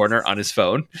standing in the corner on his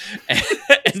phone, and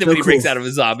then when he breaks out of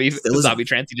his zombie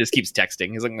trance, he just keeps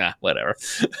texting. He's like, nah, whatever.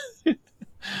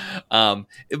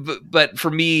 But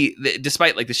for me,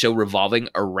 despite like the show revolving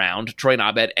around Troy and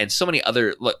Abed and so many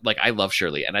other, like, I love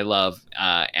Shirley and I love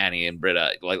Annie and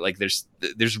Britta. Like there's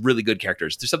really good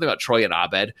characters. There's something about Troy and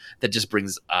Abed that just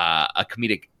brings a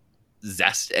comedic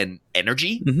zest and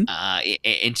energy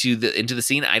into the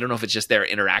scene. I don't know if it's just their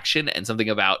interaction and something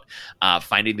about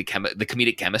finding the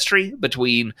comedic chemistry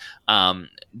between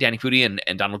Danny Pudi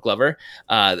and Donald Glover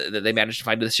that they managed to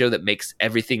find in the show that makes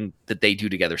everything that they do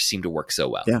together seem to work so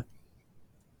well. Yeah.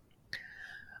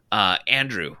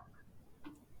 Andrew.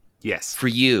 Yes. For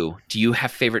you, do you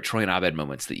have favorite Troy and Abed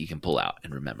moments that you can pull out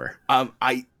and remember?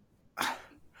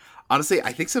 Honestly,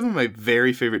 I think some of my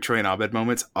very favorite Troy and Abed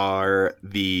moments are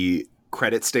the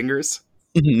credit stingers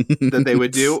that they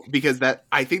would do, because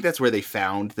I think that's where they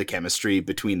found the chemistry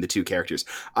between the two characters.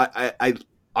 I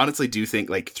honestly do think,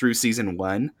 like, through season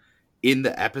 1, in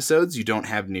the episodes, you don't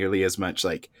have nearly as much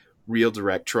like real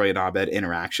direct Troy and Abed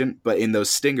interaction, but in those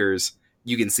stingers,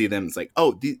 you can see them. It's like,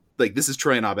 oh, this is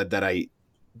Troy and Abed that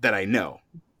I know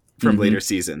from later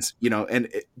seasons, you know, and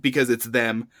because it's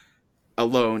them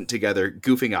alone together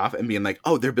goofing off and being like,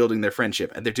 oh, they're building their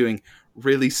friendship and they're doing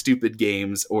really stupid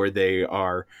games, or they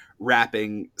are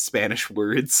rapping Spanish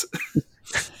words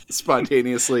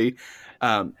spontaneously.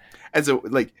 And so,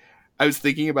 like, I was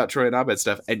thinking about Troy and Abed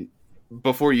stuff, and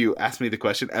before you asked me the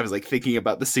question, I was like thinking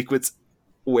about the sequence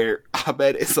where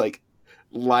Abed is like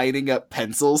lining up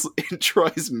pencils in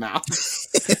Troy's mouth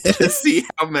to see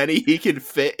how many he can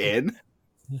fit in,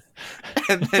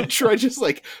 and then Troy just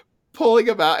like pulling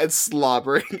him out and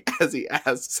slobbering as he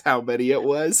asks how many it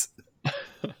was.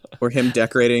 Or him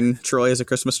decorating Troy as a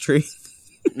Christmas tree.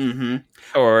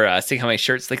 Or seeing how many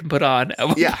shirts they can put on at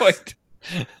one point.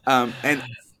 And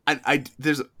I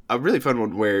there's a really fun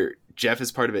one where Jeff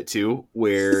is part of it too,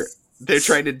 where they're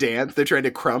trying to dance, they're trying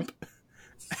to crump,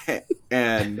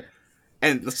 and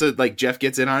so like Jeff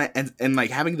gets in on it, and like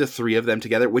having the three of them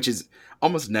together, which is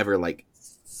almost never like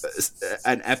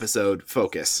an episode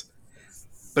focus.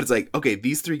 But it's like, okay,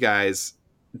 these three guys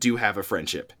do have a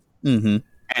friendship.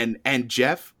 And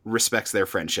Jeff respects their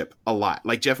friendship a lot.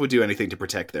 Like, Jeff would do anything to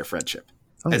protect their friendship.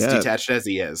 Detached as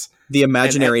he is. The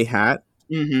imaginary hat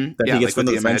that he gets from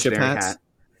the friendship hats.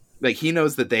 Like, he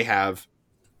knows that they have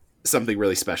something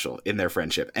really special in their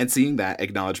friendship. And seeing that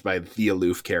acknowledged by the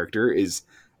aloof character is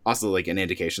also like an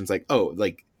indication. It's like, oh,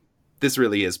 like, this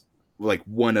really is like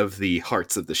one of the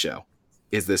hearts of the show,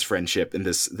 is this friendship and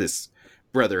this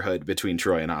brotherhood between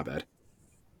Troy and Abed.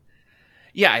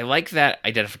 Yeah, I like that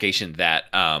identification that,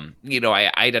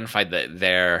 I identified that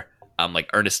their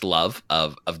like earnest love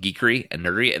of geekery and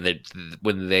nerdery, and that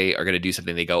when they are going to do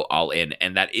something, they go all in.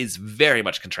 And that is very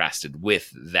much contrasted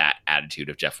with that attitude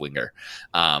of Jeff Winger,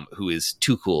 who is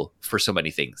too cool for so many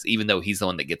things, even though he's the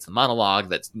one that gets the monologue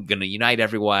that's going to unite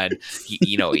everyone.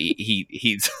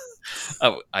 He's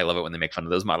oh, I love it when they make fun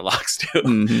of those monologues too.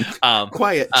 Mm-hmm.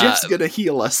 Quiet, Jeff's gonna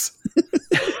heal us.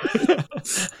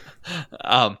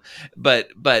 But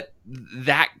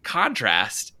that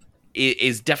contrast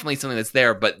is definitely something that's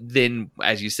there. But then,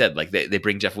 as you said, like they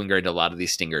bring Jeff Winger into a lot of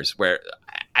these stingers where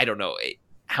I don't know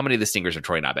how many of the stingers are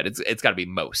Troy and Abed. It's got to be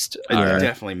most.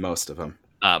 Definitely most of them.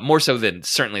 More so than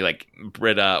certainly like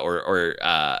Britta or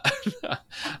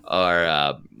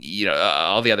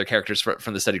all the other characters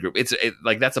from the study group. It's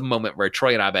like that's a moment where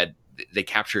Troy and Abed, they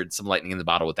captured some lightning in the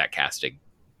bottle with that casting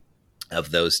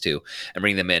of those two and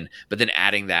bring them in, but then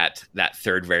adding that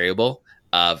third variable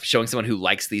of showing someone who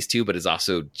likes these two but is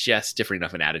also just different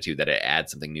enough in attitude that it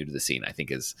adds something new to the scene, I think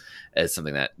is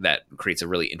something that creates a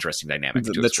really interesting dynamic.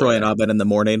 The Troy and Abed in the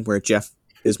morning where Jeff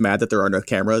is mad that there are no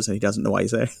cameras and he doesn't know why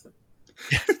he's there.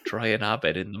 Troy and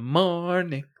Abed in the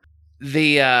morning.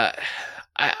 I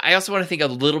also want to think a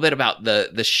little bit about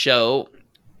the show.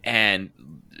 And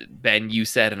Ben, you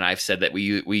said, and I've said that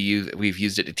we've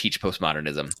used it to teach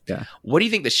postmodernism. Yeah. What do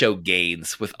you think the show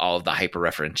gains with all of the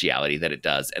hyperreferentiality that it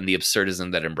does, and the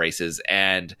absurdism that it embraces,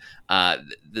 and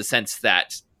the sense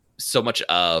that so much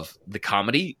of the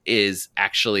comedy is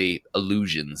actually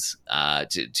allusions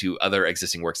to other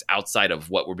existing works outside of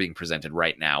what we're being presented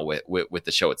right now with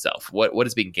the show itself? What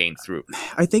is being gained through?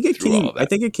 I think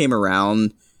it came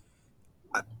around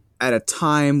at a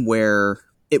time where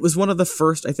it was one of the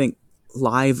first, I think,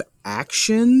 live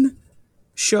action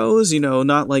shows,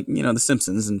 not like, The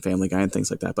Simpsons and Family Guy and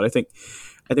things like that. But I think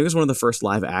it was one of the first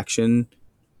live action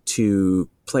to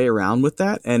play around with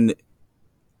that. And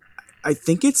I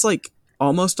think it's like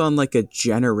almost on like a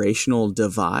generational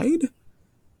divide,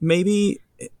 maybe,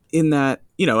 in that,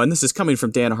 and this is coming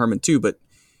from Dan Harmon too, but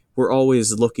we're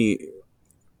always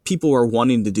people are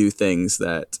wanting to do things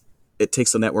that it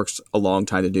takes the networks a long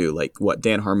time to do. Like what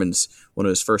Dan Harmon's, one of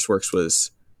his first works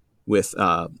was with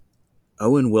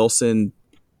Owen Wilson,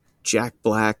 Jack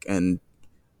Black, and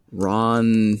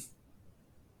Ron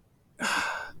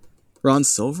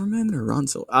Silverman or Ron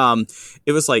Silverman.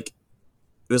 It was like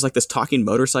this talking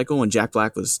motorcycle, and Jack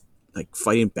Black was like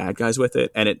fighting bad guys with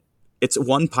it, and it's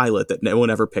one pilot that no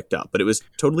one ever picked up, but it was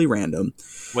totally random.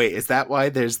 Wait, is that why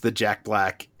there's the Jack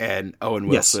Black and Owen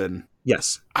Wilson?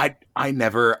 Yes. I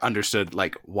never understood,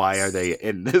 like, why are they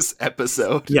in this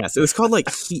episode? Yes, it was called like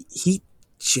Heat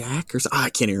Jack or something. I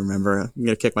can't even remember. I'm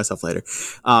gonna kick myself later.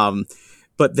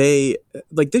 But they,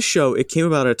 like, this show, it came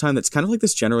about at a time that's kind of like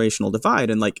this generational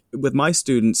divide. And like with my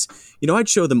students, I'd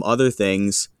show them other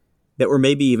things that were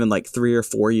maybe even like 3 or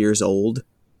 4 years old,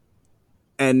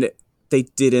 and they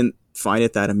didn't find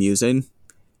it that amusing.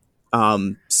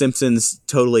 Simpsons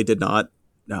totally did not,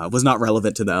 was not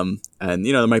relevant to them. And,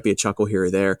 there might be a chuckle here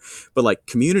or there, but like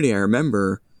Community, I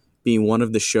remember being one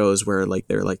of the shows where like,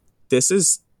 they're like, this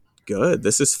is good.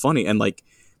 This is funny. And like,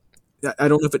 I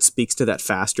don't know if it speaks to that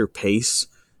faster pace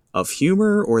of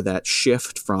humor or that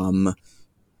shift from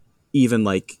even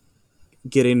like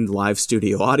getting live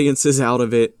studio audiences out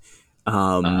of it. There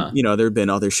have been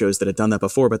other shows that had done that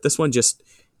before, but this one just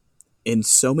in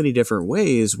so many different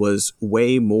ways was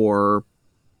way more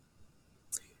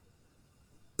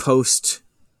post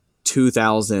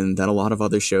 2000 than a lot of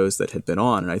other shows that had been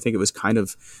on. And I think it was kind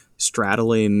of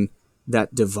straddling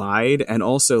that divide, and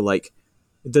also like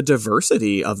the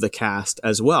diversity of the cast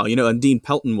as well. And Dean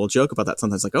Pelton will joke about that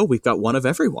sometimes, like, oh, we've got one of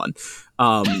everyone.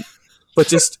 But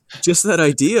just that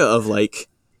idea of like,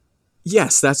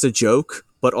 yes, that's a joke,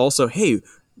 but also, hey,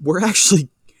 we're actually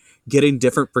getting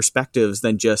different perspectives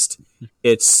than just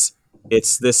it's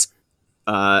this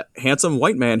handsome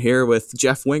white man here with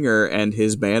Jeff Winger and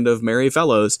his band of merry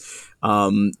fellows.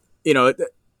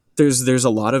 There's a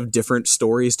lot of different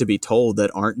stories to be told that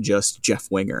aren't just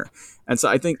Jeff Winger. And so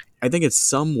I think in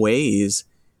some ways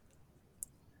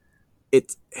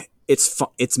it's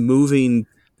moving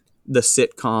the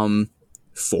sitcom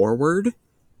forward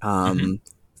from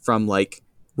like,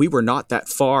 we were not that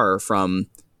far from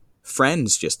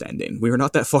Friends just ending. We were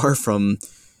not that far from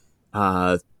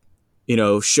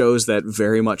shows that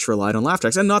very much relied on laugh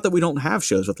tracks. And not that we don't have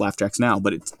shows with laugh tracks now,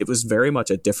 but it was very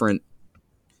much a different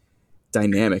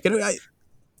dynamic. And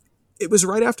it was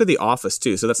right after The Office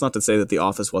too. So that's not to say that The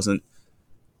Office wasn't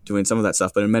doing some of that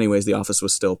stuff, but in many ways The Office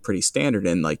was still pretty standard,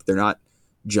 and like they're not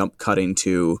jump cutting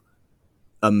to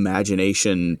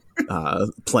imagination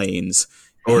planes.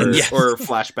 or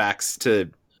flashbacks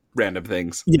to random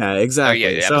things. Yeah, exactly.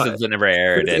 Episodes that never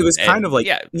aired. It was kind of like,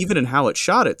 even in how it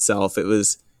shot itself, it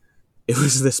was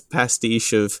this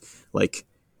pastiche of like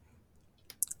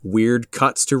weird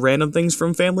cuts to random things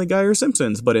from Family Guy or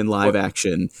Simpsons, but in live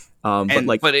action.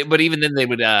 But even then they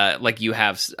would like you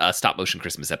have a stop motion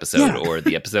Christmas episode or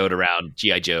the episode around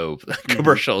G.I. Joe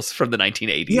commercials from the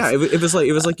 1980s. Yeah, it was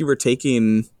like you were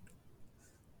taking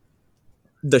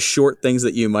the short things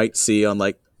that you might see on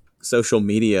like social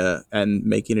media and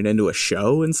making it into a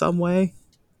show in some way.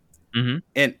 Mm-hmm.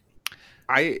 And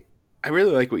I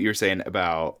really like what you were saying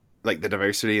about like the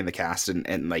diversity in the cast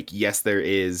and like, yes, there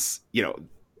is, you know,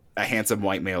 a handsome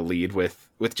white male lead with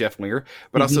Jeff Winger,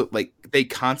 but also like they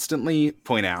constantly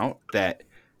point out that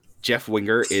Jeff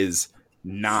Winger is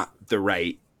not the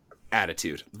right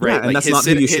attitude, right? Yeah, and like that's not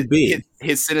who you should be.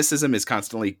 His cynicism is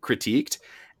constantly critiqued.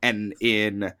 And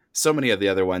in so many of the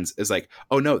other ones is like,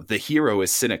 oh no, the hero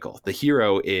is cynical. The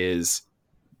hero is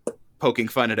poking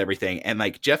fun at everything. And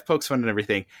like Jeff pokes fun at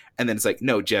everything. And then it's like,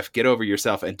 no, Jeff, get over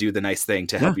yourself and do the nice thing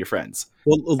to help your friends.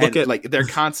 Well, look at like they're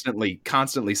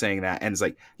constantly saying that. And it's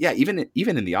like, yeah, even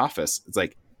in The Office, it's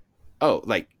like, oh,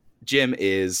 like Jim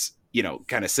is, you know,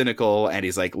 kind of cynical and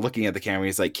he's like looking at the camera.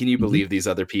 He's like, can you believe these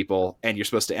other people? And you're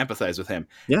supposed to empathize with him.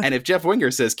 Yeah. And if Jeff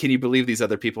Winger says, can you believe these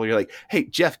other people? You're like, hey,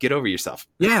 Jeff, get over yourself.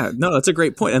 Yeah, no, that's a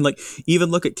great point. And like, even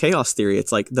look at Chaos Theory.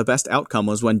 It's like the best outcome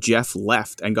was when Jeff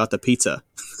left and got the pizza.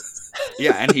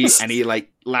 Yeah. And he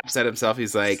like laughs at himself.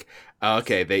 He's like, oh,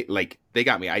 okay, they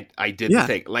got me. I did the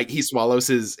thing. Like he swallows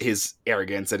his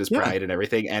arrogance and his pride and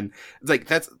everything. And it's like,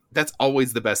 that's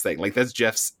always the best thing. Like that's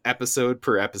Jeff's episode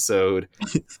per episode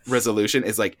resolution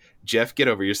is like, Jeff, get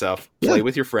over yourself, play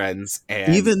with your friends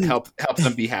and even help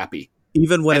them be happy.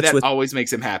 Even when that always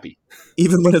makes him happy.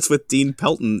 Even when it's with Dean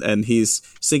Pelton and he's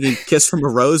singing Kiss from a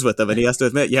Rose with him and he has to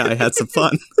admit, yeah, I had some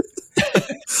fun.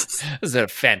 This is a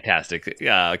fantastic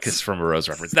Kiss from a Rose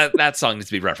reference. That song needs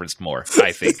to be referenced more,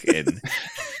 I think,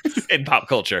 in pop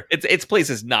culture. Its place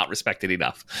is not respected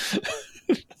enough.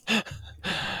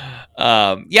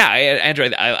 Andrew,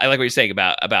 I like what you're saying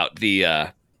about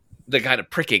the kind of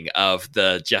pricking of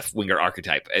the Jeff Winger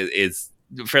archetype is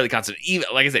fairly constant. Even,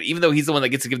 like I said, even though he's the one that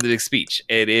gets to give the big speech,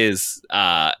 it is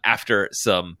after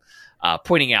some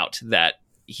pointing out that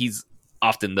he's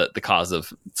often the cause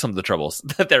of some of the troubles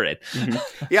that they're in.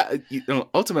 Mm-hmm. Yeah,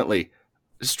 ultimately,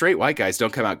 straight white guys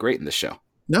don't come out great in this show.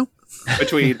 No,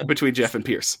 between Jeff and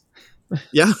Pierce.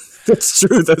 Yeah, that's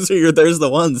true. There's the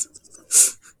ones.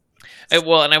 And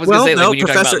I was going to say, like, when you're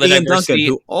Professor talking about Ian the diversity, Duncan,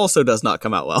 who also does not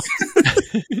come out well.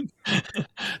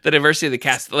 The diversity of the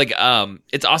cast, like,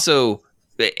 it's also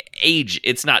age.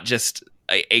 It's not just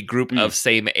a group of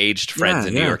same aged friends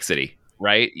in New York City,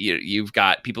 right? You've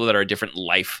got people that are different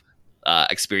life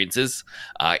experiences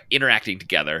interacting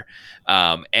together,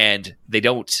 and they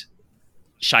don't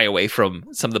shy away from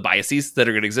some of the biases that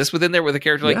are going to exist within there with a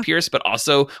character like Pierce, but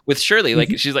also with Shirley.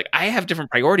 Like she's like, I have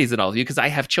different priorities than all of you because I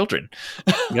have children.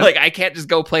 Like I can't just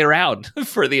go play around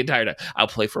for the entire time. I'll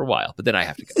play for a while, but then I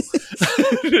have to go.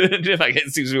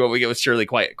 It seems to be what we get with Shirley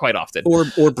quite often. Or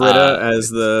Britta as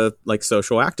the like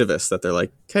social activist that they're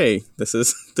like, hey,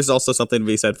 there's also something to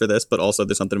be said for this, but also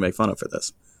there's something to make fun of for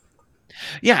this.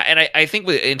 Yeah, and I think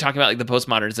in talking about like the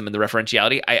postmodernism and the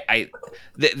referentiality,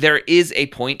 there is a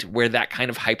point where that kind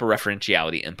of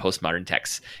hyper-referentiality in postmodern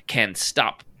texts can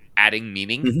stop adding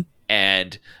meaning,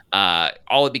 and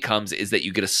all it becomes is that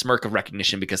you get a smirk of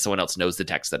recognition because someone else knows the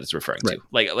text that it's referring to.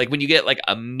 Like when you get like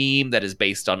a meme that is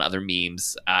based on other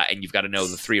memes, and you've got to know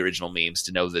the 3 original memes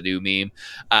to know the new meme.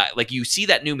 Like you see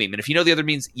that new meme, and if you know the other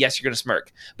memes, yes, you're going to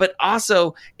smirk. But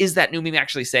also, is that new meme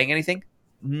actually saying anything?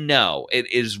 No,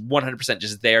 it is 100%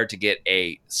 just there to get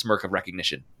a smirk of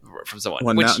recognition from someone.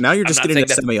 Well, now you're just getting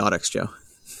into semiotics, Joe.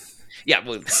 Yeah,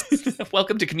 well,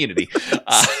 welcome to community.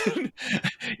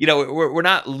 We're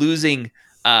not losing,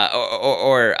 with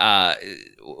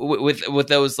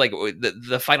those, like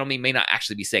the final meme may not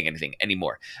actually be saying anything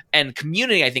anymore. And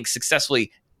community, I think,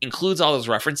 successfully includes all those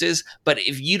references, but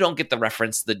if you don't get the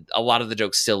reference, a lot of the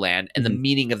jokes still land, and the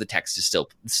meaning of the text is still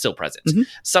present.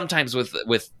 Sometimes with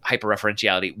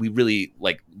hyper-referentiality, we really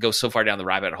like go so far down the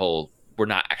rabbit hole, we're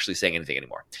not actually saying anything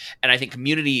anymore. And I think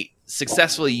community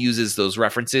successfully uses those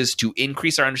references to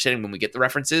increase our understanding when we get the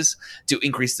references, to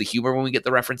increase the humor when we get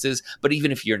the references. But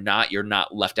even if you're not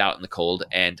left out in the cold,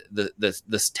 and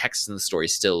the text and the story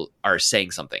still are saying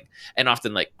something, and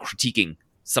often like critiquing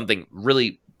something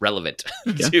really relevant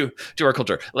to our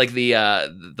culture. Like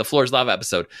the Floor's Lava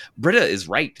episode, Britta is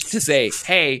right to say,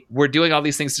 hey, we're doing all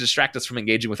these things to distract us from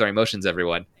engaging with our emotions,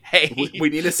 everyone. Hey, we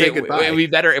need to say goodbye. It would be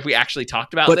better if we actually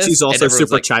talked about but this. But she's also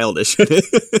super childish.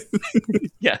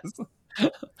 Yes.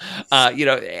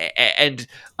 And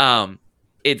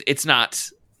it's not,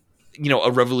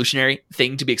 a revolutionary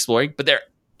thing to be exploring, but they're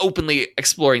openly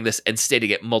exploring this and stating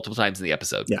it multiple times in the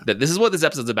episode. Yeah. That this is what this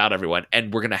episode's about, everyone,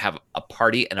 and we're going to have a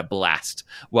party and a blast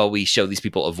while we show these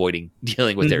people avoiding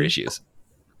dealing with their issues.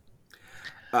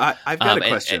 I've got a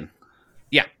question.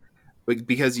 Yeah.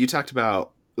 Because you talked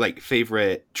about like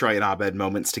favorite Troy and Abed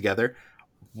moments together.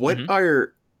 What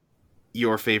are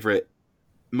your favorite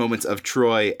moments of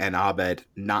Troy and Abed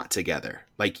not together?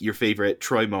 Like your favorite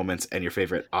Troy moments and your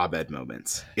favorite Abed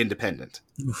moments, independent.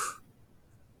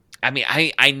 I mean,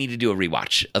 I need to do a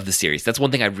rewatch of the series. That's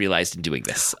one thing I realized in doing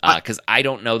this, because I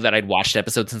don't know that I'd watched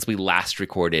episodes since we last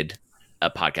recorded a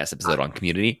podcast episode on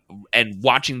Community. And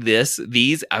watching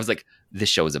these, I was like, this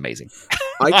show is amazing.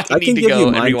 I need can to give go you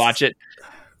and mine, rewatch it.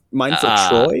 Mine for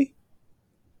Troy.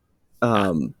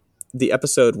 The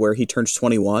episode where he turns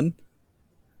 21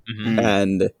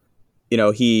 and,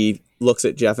 he looks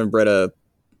at Jeff and Britta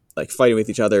like fighting with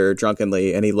each other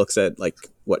drunkenly. And he looks at like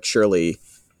what Shirley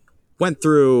went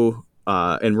through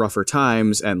in rougher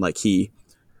times. And like he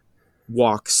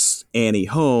walks Annie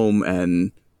home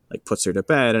and like puts her to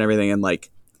bed and everything. And like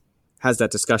has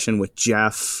that discussion with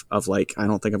Jeff of like, I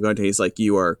don't think I'm going to, he's like,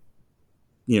 you are,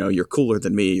 you're cooler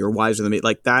than me. You're wiser than me.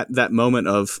 Like that moment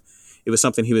of, it was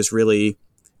something he was really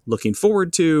looking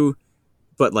forward to,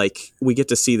 but like we get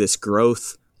to see this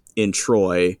growth in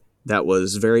Troy that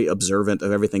was very observant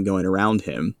of everything going on around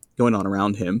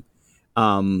him.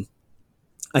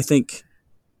 I think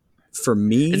for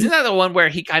me, isn't that the one where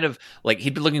he kind of like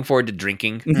he'd been looking forward to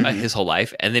drinking his whole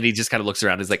life, and then he just kind of looks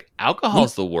around and is like,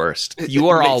 alcohol's the worst. You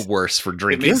are all worse for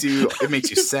drinking. It makes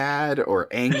you sad or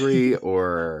angry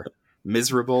or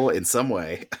miserable in some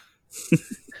way.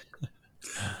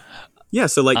 Yeah,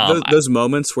 so like those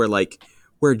moments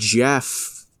where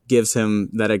Jeff gives him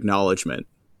that acknowledgement.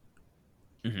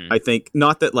 I think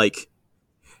not that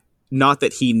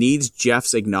he needs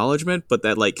Jeff's acknowledgement, but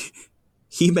that like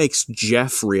he makes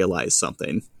Jeff realize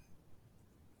something.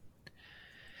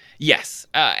 Yes,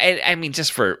 and I mean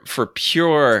just for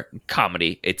pure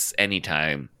comedy, it's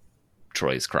anytime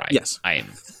Troy's crying. Yes, I'm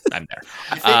there.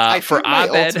 I for think my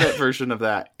Abed, ultimate version of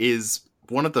that is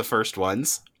one of the first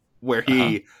ones where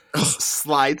he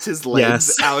slides his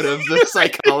legs out of the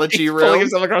psychology room, pulling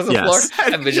himself across the floor.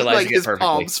 I'm visualizing like his it perfectly.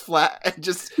 palms flat, and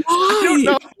just I don't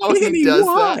know how he does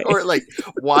that, or like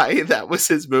why that was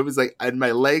his move. Is like, and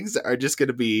my legs are just going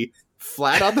to be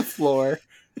flat on the floor,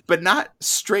 but not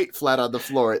straight flat on the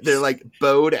floor. They're like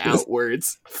bowed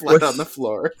outwards, flat on the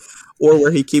floor. Or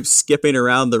where he keeps skipping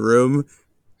around the room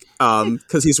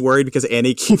because he's worried because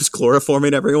Annie keeps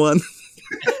chloroforming everyone.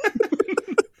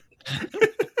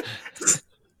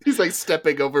 He's like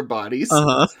stepping over bodies.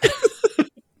 For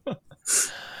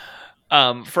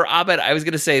Abed, I was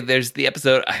going to say there's the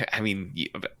episode. I mean,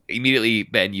 immediately,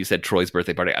 Ben, you said Troy's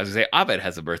birthday party. I was going to say Abed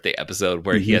has a birthday episode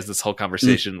where he has this whole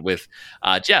conversation with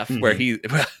Jeff, where he,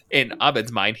 in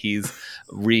Abed's mind, he's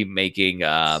remaking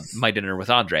My Dinner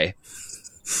with Andre.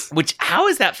 Which, how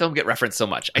does that film get referenced so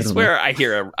much? I swear I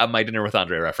hear a My Dinner with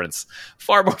Andre reference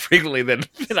far more frequently than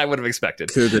I would have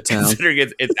expected, considering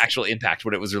its actual impact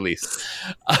when it was released.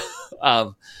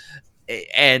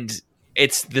 And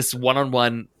it's this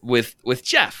one-on-one with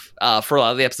Jeff for a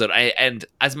lot of the episode. And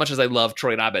as much as I love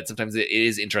Troy and Abed, sometimes it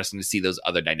is interesting to see those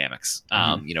other dynamics,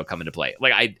 come into play.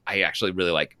 Like I actually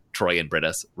really like Troy and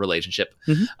Britta's relationship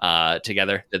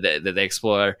together that they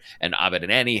explore, and Abed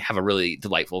and Annie have a really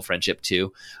delightful friendship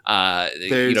too.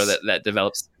 That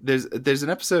develops. There's an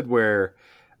episode where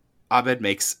Abed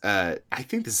makes I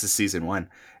think this is season 1.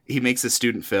 He makes a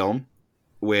student film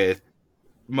with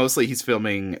mostly he's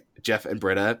filming Jeff and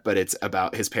Britta, but it's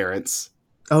about his parents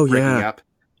breaking up,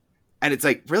 and it's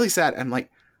like really sad. I'm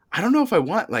like, I don't know if I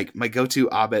want like my go-to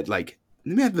Abed like.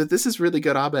 Man, but this is really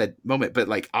good Abed moment, but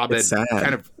like Abed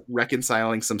kind of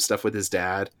reconciling some stuff with his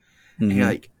dad. And you're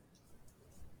like,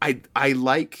 I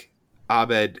like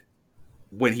Abed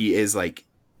when he is like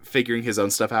figuring his own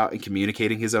stuff out and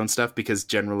communicating his own stuff, because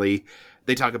generally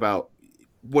they talk about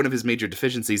one of his major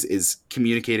deficiencies is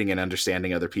communicating and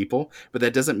understanding other people, but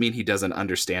that doesn't mean he doesn't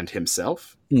understand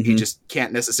himself. He just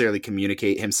can't necessarily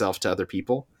communicate himself to other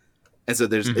people. And so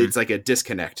it's like a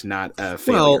disconnect, not a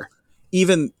failure. Well,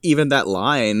 even that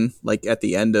line, like at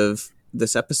the end of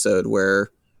this episode where,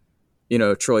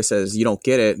 Troy says, you don't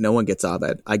get it. No one gets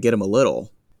Abed. I get him a little.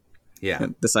 Yeah.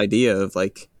 And this idea of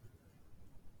like,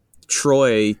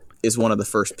 Troy is one of the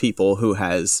first people who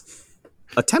has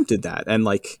attempted that. And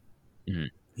like,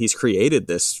 he's created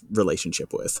this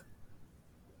relationship with.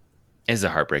 It's a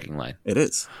heartbreaking line. It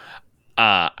is.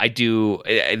 I do.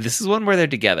 This is one where they're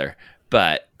together,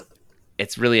 but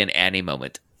it's really an Annie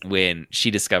moment. when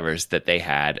she discovers that they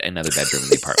had another bedroom in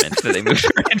the apartment that they moved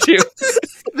her into.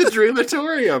 The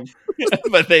Dreamatorium.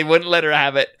 But they wouldn't let her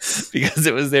have it because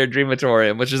it was their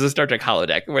Dreamatorium, which is a Star Trek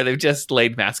holodeck where they've just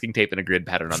laid masking tape and a grid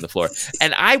pattern on the floor.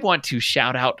 And I want to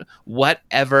shout out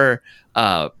whatever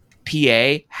PA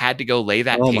had to go lay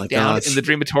that tape down in the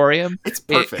Dreamatorium. It's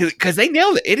perfect because they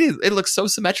nailed it. It looks so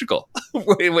symmetrical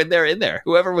when they're in there.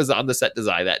 Whoever was on the set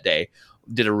design that day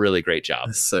did a really great job.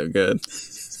 That's so good.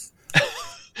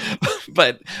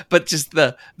 but just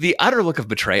the utter look of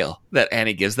betrayal that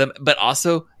Annie gives them, but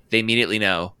also they immediately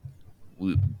know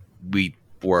we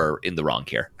were in the wrong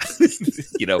here.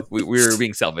 We were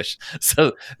being selfish.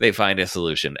 So they find a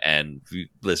solution. And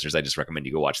listeners, I just recommend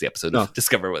you go watch the episode to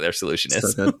discover what their solution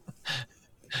is. So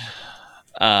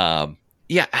Troy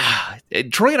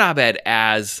and Abed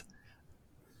as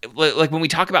like when we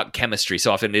talk about chemistry,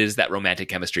 so often it is that romantic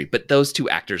chemistry, but those two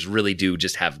actors really do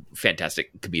just have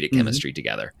fantastic comedic chemistry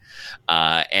together.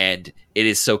 And it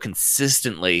is so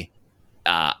consistently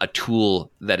a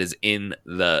tool that is in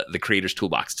the creator's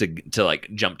toolbox to like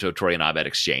jump to a Troy and Abed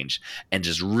exchange and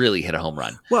just really hit a home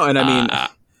run. Well, and I mean,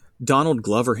 Donald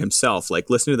Glover himself,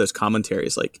 like listening to those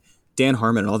commentaries, like Dan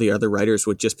Harmon and all the other writers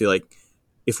would just be like,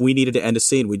 if we needed to end a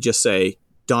scene, we'd just say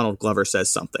Donald Glover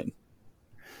says something.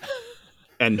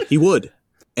 And he would,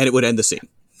 and it would end the scene.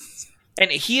 And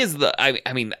he is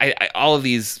all of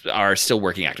these are still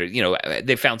working actors.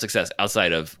 They found success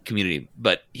outside of Community,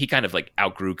 but he kind of like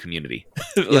outgrew Community.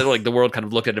 Like the world kind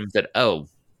of looked at him and said, "Oh,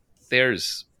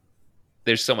 there's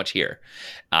so much here."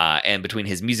 And between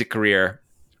his music career,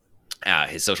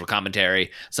 his social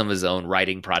commentary, some of his own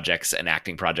writing projects and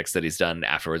acting projects that he's done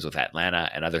afterwards with Atlanta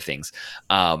and other things,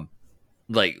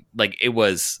 it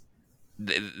was.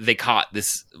 They caught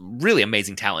this really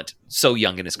amazing talent so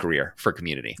young in his career for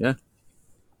Community. Yeah.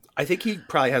 I think he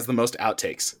probably has the most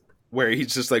outtakes where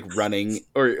he's just like running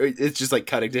or it's just like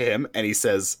cutting to him and he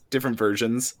says different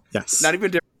versions. Yes. Not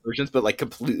even different versions, but like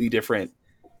completely different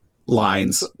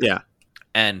lines. Yeah.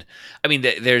 And I mean,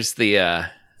 there's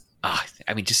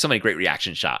just so many great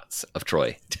reaction shots of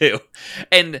Troy too.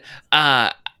 And,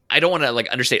 I don't want to like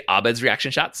understate Abed's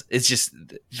reaction shots. It's just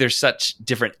there's such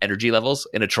different energy levels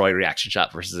in a Troy reaction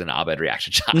shot versus an Abed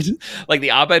reaction shot. Mm-hmm. Like the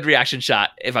Abed reaction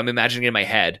shot, if I'm imagining it in my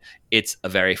head, it's a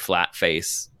very flat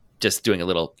face, just doing a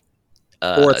little,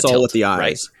 or it's all tilt, with the eyes.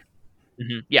 Right?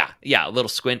 Mm-hmm. Yeah, a little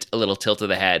squint, a little tilt of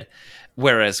the head.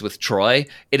 Whereas with Troy,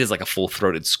 it is like a full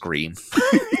throated scream.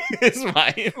 Is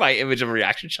my image of a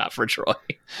reaction shot for Troy.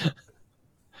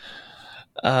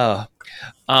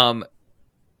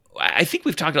 I think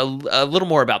we've talked a little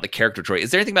more about the character Troy.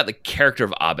 Is there anything about the character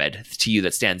of Abed to you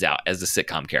that stands out as the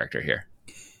sitcom character here?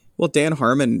 Well, Dan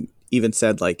Harmon even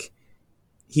said like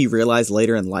he realized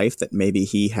later in life that maybe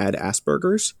he had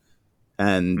Asperger's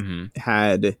and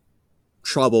had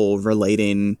trouble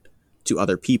relating to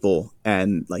other people.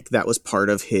 And like that was part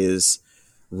of his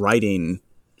writing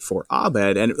for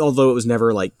Abed. And although it was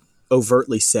never like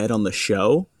overtly said on the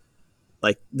show,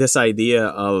 like this idea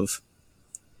of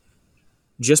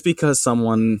just because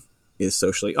someone is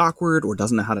socially awkward or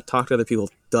doesn't know how to talk to other people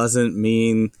doesn't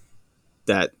mean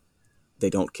that they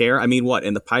don't care. I mean,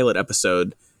 in the pilot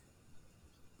episode,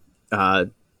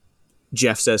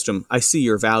 Jeff says to him, "I see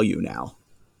your value now."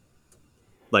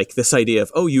 Like this idea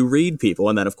of, oh, you read people.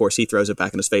 And then, of course, he throws it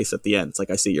back in his face at the end. It's like,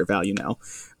 I see your value now.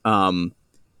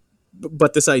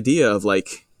 But this idea of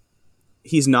like,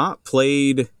 it's not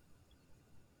played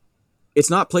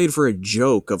for a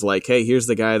joke of like, hey, here's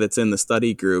the guy that's in the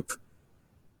study group.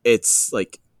 It's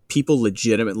like people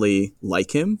legitimately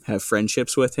like him, have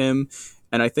friendships with him.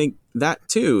 And I think that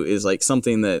too is like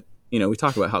something that, we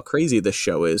talk about how crazy this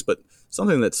show is, but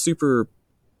something that's super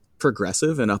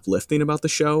progressive and uplifting about the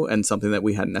show and something that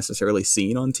we hadn't necessarily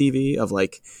seen on TV of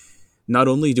like, not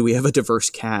only do we have a diverse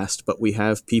cast, but we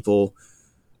have people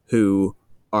who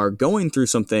are going through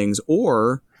some things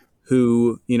or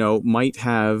who, might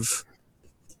have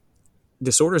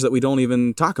disorders that we don't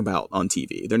even talk about on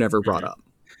TV. They're never brought up.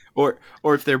 Or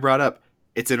if they're brought up,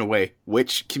 it's in a way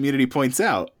which Community points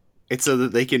out. It's so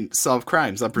that they can solve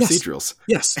crimes on procedurals.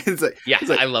 Yes. It's like,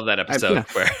 I love that episode.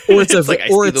 Or it's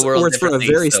for a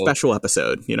very special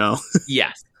episode,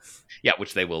 Yes. Yeah,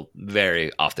 which they will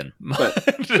very often but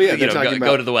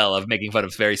go to the well of making fun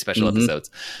of very special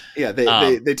episodes. Yeah,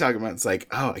 they talk about it's like,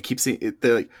 oh, I keep seeing it.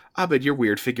 They're like, Abed, you're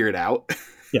weird, figure it out.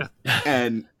 Yeah.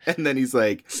 and then he's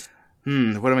like,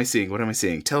 what am I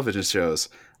seeing? Television shows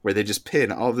where they just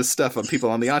pin all this stuff on people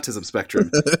on the autism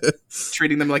spectrum,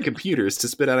 treating them like computers to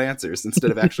spit out answers instead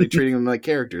of actually treating them like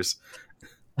characters.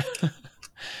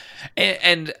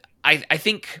 And I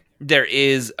think there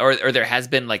is, or there has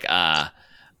been like a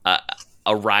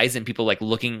a rise in people like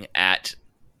looking at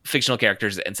fictional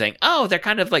characters and saying, oh, they're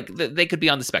kind of like they could be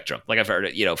on the spectrum. Like I've heard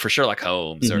it, for Sherlock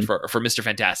Holmes or for Mr.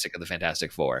 Fantastic or the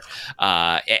Fantastic Four.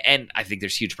 And I think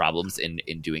there's huge problems in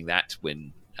doing that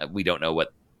when we don't know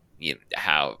what,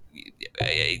 how.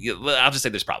 I'll just say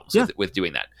there's problems with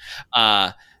doing that.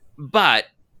 But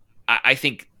I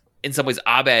think in some ways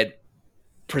Abed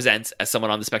presents as someone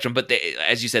on the spectrum, but they,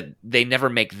 as you said, they never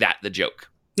make that the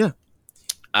joke. Yeah.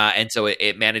 And so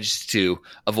it manages to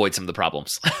avoid some of the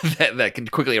problems that can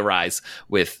quickly arise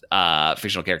with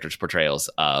fictional characters' portrayals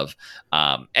of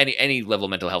any level of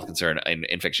mental health concern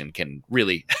in fiction can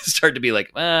really start to be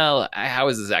like, well, how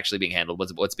is this actually being handled?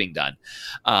 What's being done?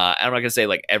 And I'm not going to say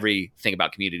like everything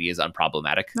about Community is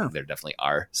unproblematic. No. There definitely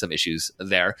are some issues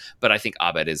there, but I think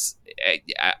Abed is,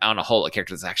 on a whole, a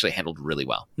character that's actually handled really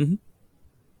well. Mm-hmm.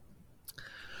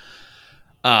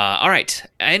 All right.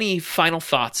 Any final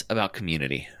thoughts about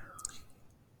Community?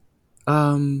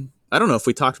 I don't know if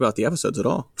we talked about the episodes at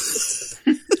all.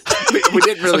 we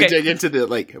didn't really dig into the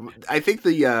I think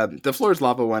the Floor is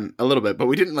Lava one a little bit, but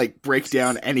we didn't break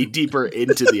down any deeper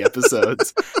into the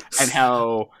episodes and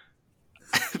how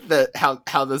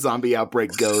the zombie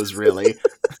outbreak goes, really.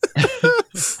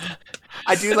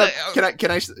 I do love.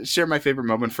 Can I share my favorite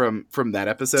moment from that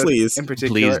episode? Please, in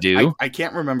particular. Please do. I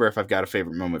can't remember if I've got a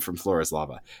favorite moment from Floor is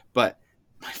Lava, but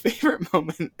my favorite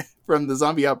moment from the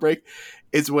zombie outbreak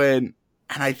is when,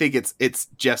 and I think it's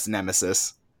Jeff's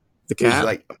nemesis, the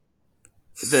cat.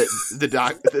 The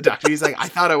doctor. He's like, I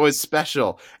thought I was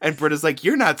special, and Britta's like,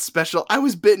 you're not special. I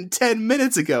was bitten 10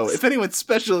 minutes ago. If anyone's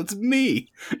special, it's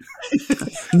me.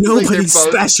 Nobody's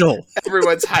special.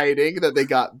 Everyone's hiding that they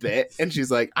got bit, and she's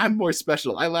like, I'm more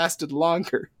special. I lasted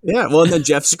longer. Yeah, well, and then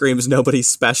Jeff screams, nobody's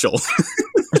special.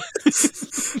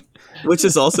 Which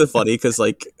is also funny, because,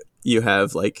 you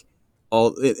have,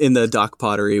 all in the Doc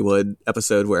Potterywood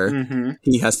episode where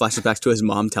he has flashbacks to his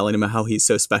mom telling him how he's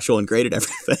so special and great at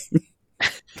everything.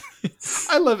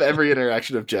 I love every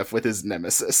interaction of Jeff with his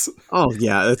nemesis. Oh,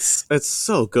 yeah, it's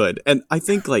so good. And I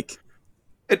think,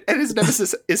 And his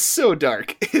nemesis is so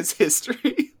dark, his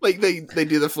history. They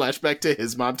do the flashback to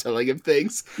his mom telling him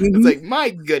things. Mm-hmm. It's like, my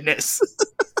goodness.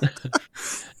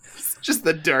 It's just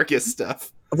the darkest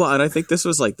stuff. Well, and I think this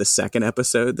was the second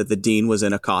episode that the dean was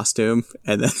in a costume,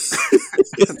 and then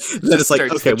it's like,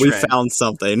 okay, we found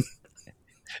something.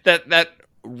 That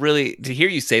really, to hear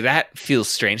you say that feels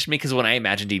strange to me, because when I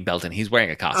imagine Dean Belton, he's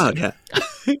wearing a costume. Oh,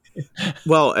 yeah.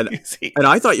 Well, and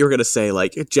I thought you were going to say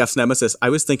Jeff's nemesis. I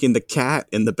was thinking the cat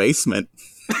in the basement.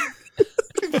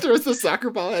 He throws the soccer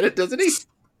ball at it, doesn't he?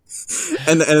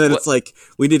 And then it's like,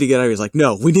 we need to get out. He's like,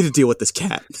 no, we need to deal with this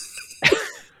cat.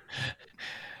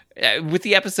 With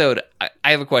the episode,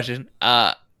 I have a question.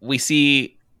 We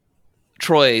see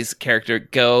Troy's character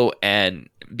go and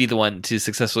be the one to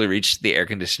successfully reach the air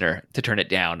conditioner to turn it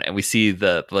down, and we see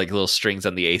the little strings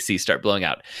on the AC start blowing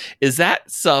out. Is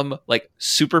that some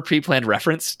super pre-planned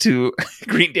reference to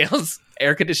Greendale's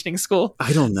air conditioning school?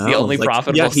 I don't know. The only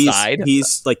profitable side.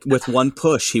 He's with one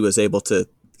push, he was able to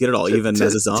get it all, even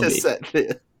as a zombie.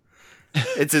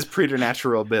 It's his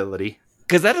preternatural ability.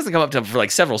 Because that doesn't come up to for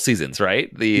several seasons,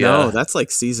 right? No, that's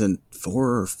season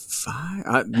 4 or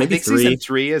 5, maybe 3. Season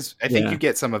 3 is. I think you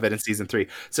get some of it in season 3.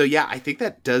 So yeah, I think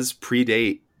that does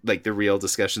predate the real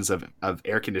discussions of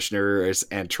air conditioners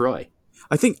and Troy.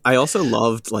 I think I also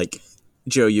loved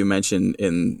Joe. You mentioned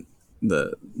in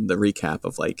the recap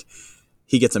of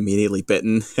he gets immediately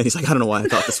bitten, and he's like, I don't know why I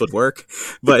thought this would work,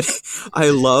 but I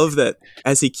love that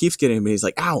as he keeps getting him, he's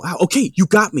like, ow, okay, you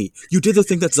got me. You did the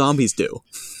thing that zombies do.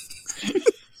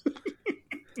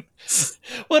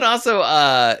 Well, and also,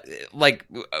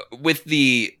 with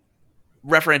the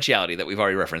referentiality that we've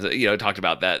already referenced, talked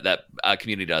about that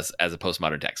Community does as a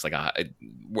postmodern text,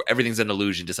 everything's an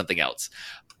allusion to something else.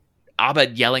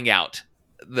 Abed yelling out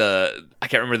I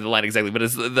can't remember the line exactly, but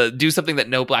it's the do something that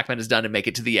no black man has done and make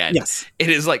it to the end. Yes. It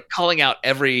is calling out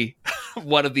every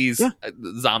one of these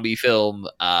zombie film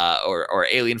or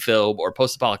alien film or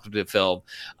post-apocalyptic film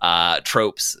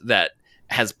tropes that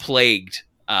has plagued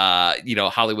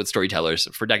Hollywood storytellers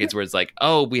for decades, where it's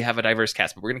oh, we have a diverse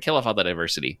cast, but we're going to kill off all the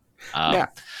diversity. Now,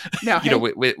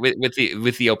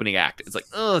 with the opening act, it's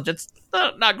oh, that's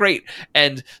not great.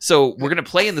 And so we're going to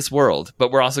play in this world,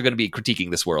 but we're also going to be critiquing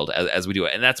this world as we do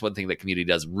it. And that's one thing that Community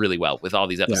does really well with all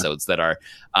these episodes that are,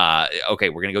 okay,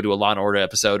 we're going to go do a Law and Order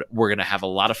episode. We're going to have a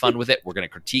lot of fun with it. We're going to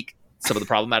critique some of the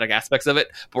problematic aspects of it,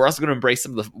 but we're also going to embrace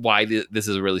some of the why this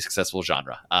is a really successful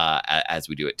genre as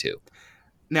we do it too.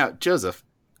 Now, Joseph.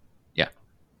 Yeah.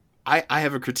 I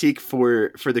have a critique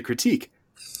for the critique.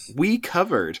 We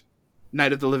covered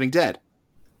Night of the Living Dead.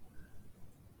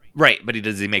 Right, but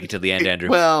does he make it to the end, Andrew?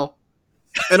 Well,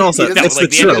 And also, No, it's like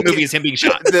the the end of trope. the movie is him being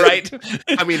shot, right?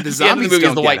 I mean, the The end of the zombies movie is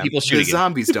don't the get white him. people shooting The him.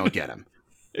 zombies don't get him.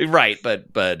 Right, but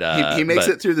He makes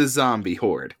but, it through the zombie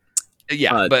horde.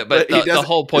 Yeah, but he the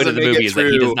whole point of the doesn't make movie it is that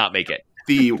he does through not make it.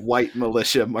 The white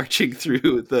militia marching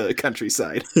through the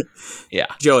countryside. Yeah,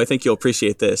 Joe, I think you'll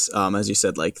appreciate this. As you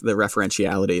said, like the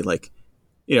referentiality, like,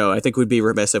 you know, I think we'd be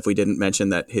remiss if we didn't mention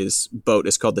that his boat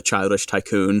is called the Childish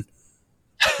Tycoon,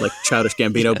 like Childish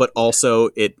Gambino, but also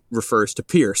it refers to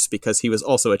Pierce because he was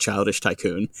also a childish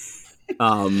tycoon.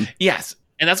 Yes.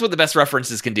 And that's what the best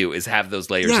references can do, is have those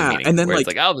layers of meaning. And then, where like,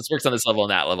 it's like, oh, this works on this level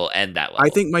and that level and that level. I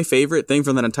think my favorite thing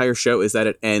from that entire show is that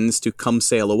it ends to "Come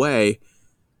Sail Away,"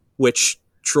 which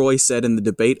Troy said in the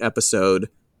debate episode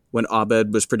when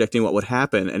Abed was predicting what would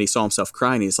happen and he saw himself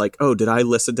crying. He's like, oh, did I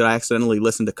accidentally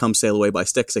listen to "Come Sail Away" by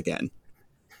Styx again?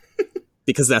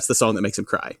 Because that's the song that makes him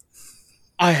cry.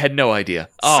 I had no idea.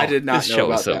 Oh, I did not this know show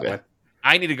about is so that good. one.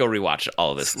 I need to go rewatch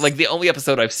all of this. Like, the only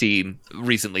episode I've seen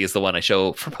recently is the one I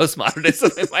show for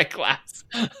postmodernism in my class.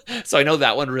 So I know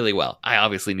that one really well. I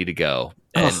obviously need to go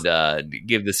and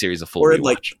give the series a full Or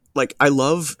rewatch. like I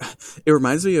love, it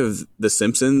reminds me of The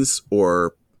Simpsons,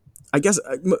 or I guess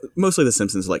mostly The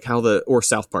Simpsons, like how or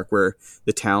South Park, where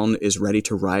the town is ready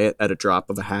to riot at a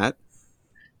drop of a hat.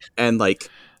 And like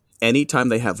anytime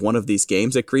they have one of these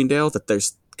games at Greendale, that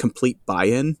there's complete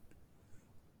buy-in.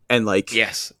 And like,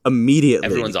 Yes, immediately,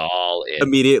 everyone's all in.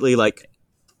 Immediately, like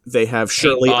they have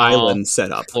Shirley Paintball, Island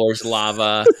set up. Floors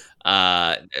lava.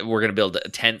 We're gonna build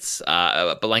tents,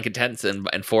 blanket tents and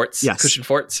forts, Yes. cushion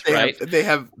forts, right? They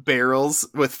have barrels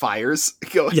with fires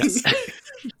going. Yes.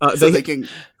 So they can.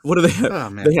 What do they have? Oh,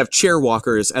 man. They have chair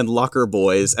walkers and locker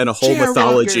boys and a whole Chair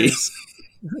mythology. walkers.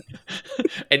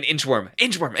 An inchworm.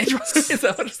 Is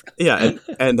that what it's called? Yeah,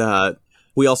 and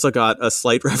we also got a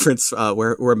slight reference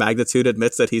where Magnitude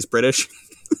admits that he's British.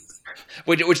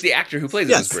 Which the actor who plays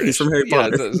Yes, is British. he's from Harry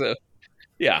Potter.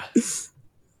 Yeah.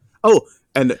 Oh,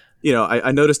 and you know,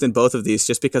 I noticed in both of these,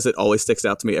 just because it always sticks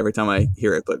out to me every time I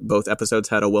hear it, but both episodes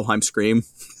had a Wilhelm scream.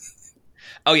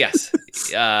 Oh yes,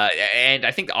 and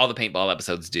I think all the paintball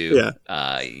episodes do.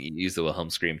 Yeah. Use the Wilhelm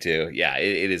scream too. Yeah,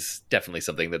 it is definitely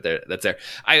something that's there.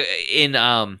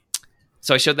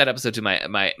 So I showed that episode to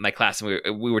my class, and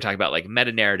we were talking about like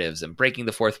meta narratives and breaking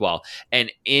the fourth wall.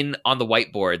 And on the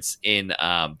whiteboards in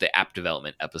the app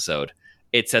development episode,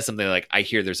 it says something like, "I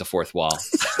hear there's a fourth wall,"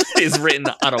 is written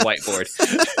on a whiteboard.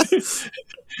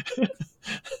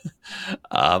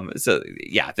 So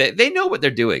yeah, they know what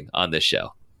they're doing on this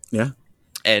show. Yeah.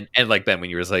 And like Ben, when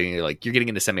you were saying like you're getting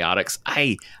into semiotics,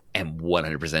 I am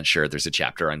 100% sure there's a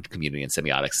chapter on community and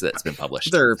semiotics that's been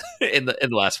published in the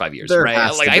last 5 years, there right?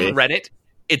 has Like to I be. haven't read it;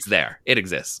 it's there, it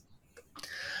exists.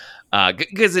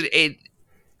 Because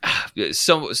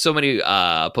so many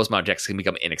postmodern texts can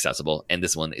become inaccessible, and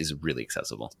this one is really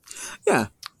accessible. Yeah.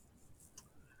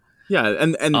 Yeah,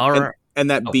 and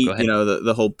that Oh, beat, go ahead. you know,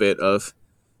 the whole bit of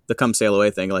the "Come Sail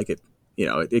Away" thing, like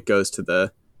it goes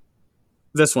to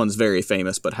this one's very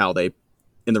famous, but how they,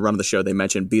 in the run of the show, they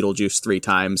mention Beetlejuice 3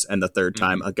 times, and the third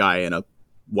time a guy in a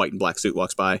white and black suit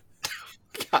walks by.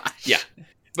 Gosh. Yeah,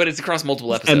 but it's across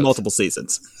multiple episodes And multiple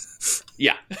seasons.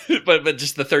 Yeah, but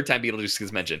just the third time Beetlejuice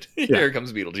is mentioned. Here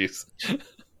comes Beetlejuice.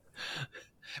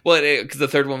 Well, because the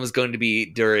third one was going to be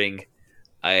during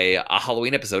a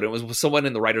Halloween episode. It was someone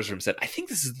in the writer's room said, "I think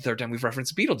this is the third time we've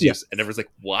referenced Beetlejuice," Yeah. and everyone's like,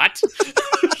 "What?"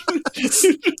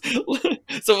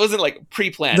 So it wasn't like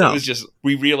pre-planned. No. It was just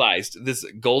we realized this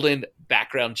golden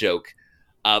background joke.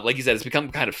 Like you said, it's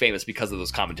become kind of famous because of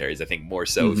those commentaries. I think more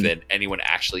so than anyone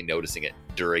actually noticing it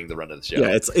during the run of the show.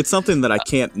 Yeah, it's something that I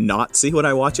can't not see when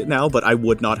I watch it now, but I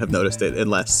would not have noticed it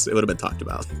unless it would have been talked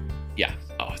about. Yeah.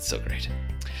 Oh, it's so great.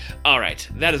 All right,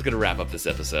 that is going to wrap up this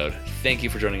episode. Thank you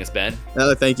for joining us, Ben.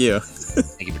 Thank you.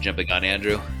 Thank you for jumping on,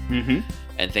 Andrew. Mm-hmm.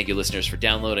 And thank you, listeners, for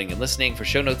downloading and listening. For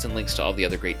show notes and links to all the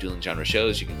other great Dueling Genre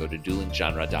shows, you can go to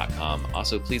duelinggenre.com.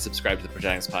 Also, please subscribe to the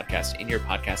Protagonist Podcast in your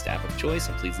podcast app of choice,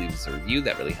 and please leave us a review.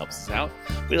 That really helps us out.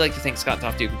 We'd like to thank Scott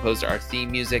Tofty, who composed our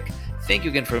theme music. Thank you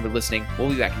again for listening. We'll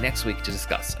be back next week to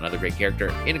discuss another great character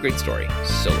in a great story.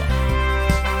 So long.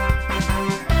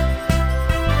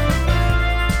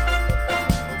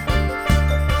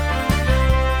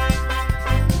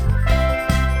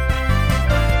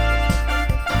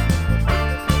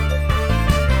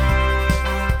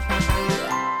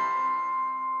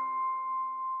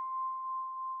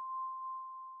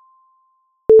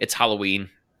 It's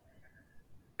Halloween.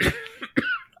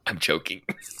 I'm joking.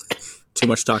 Too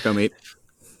much taco meat.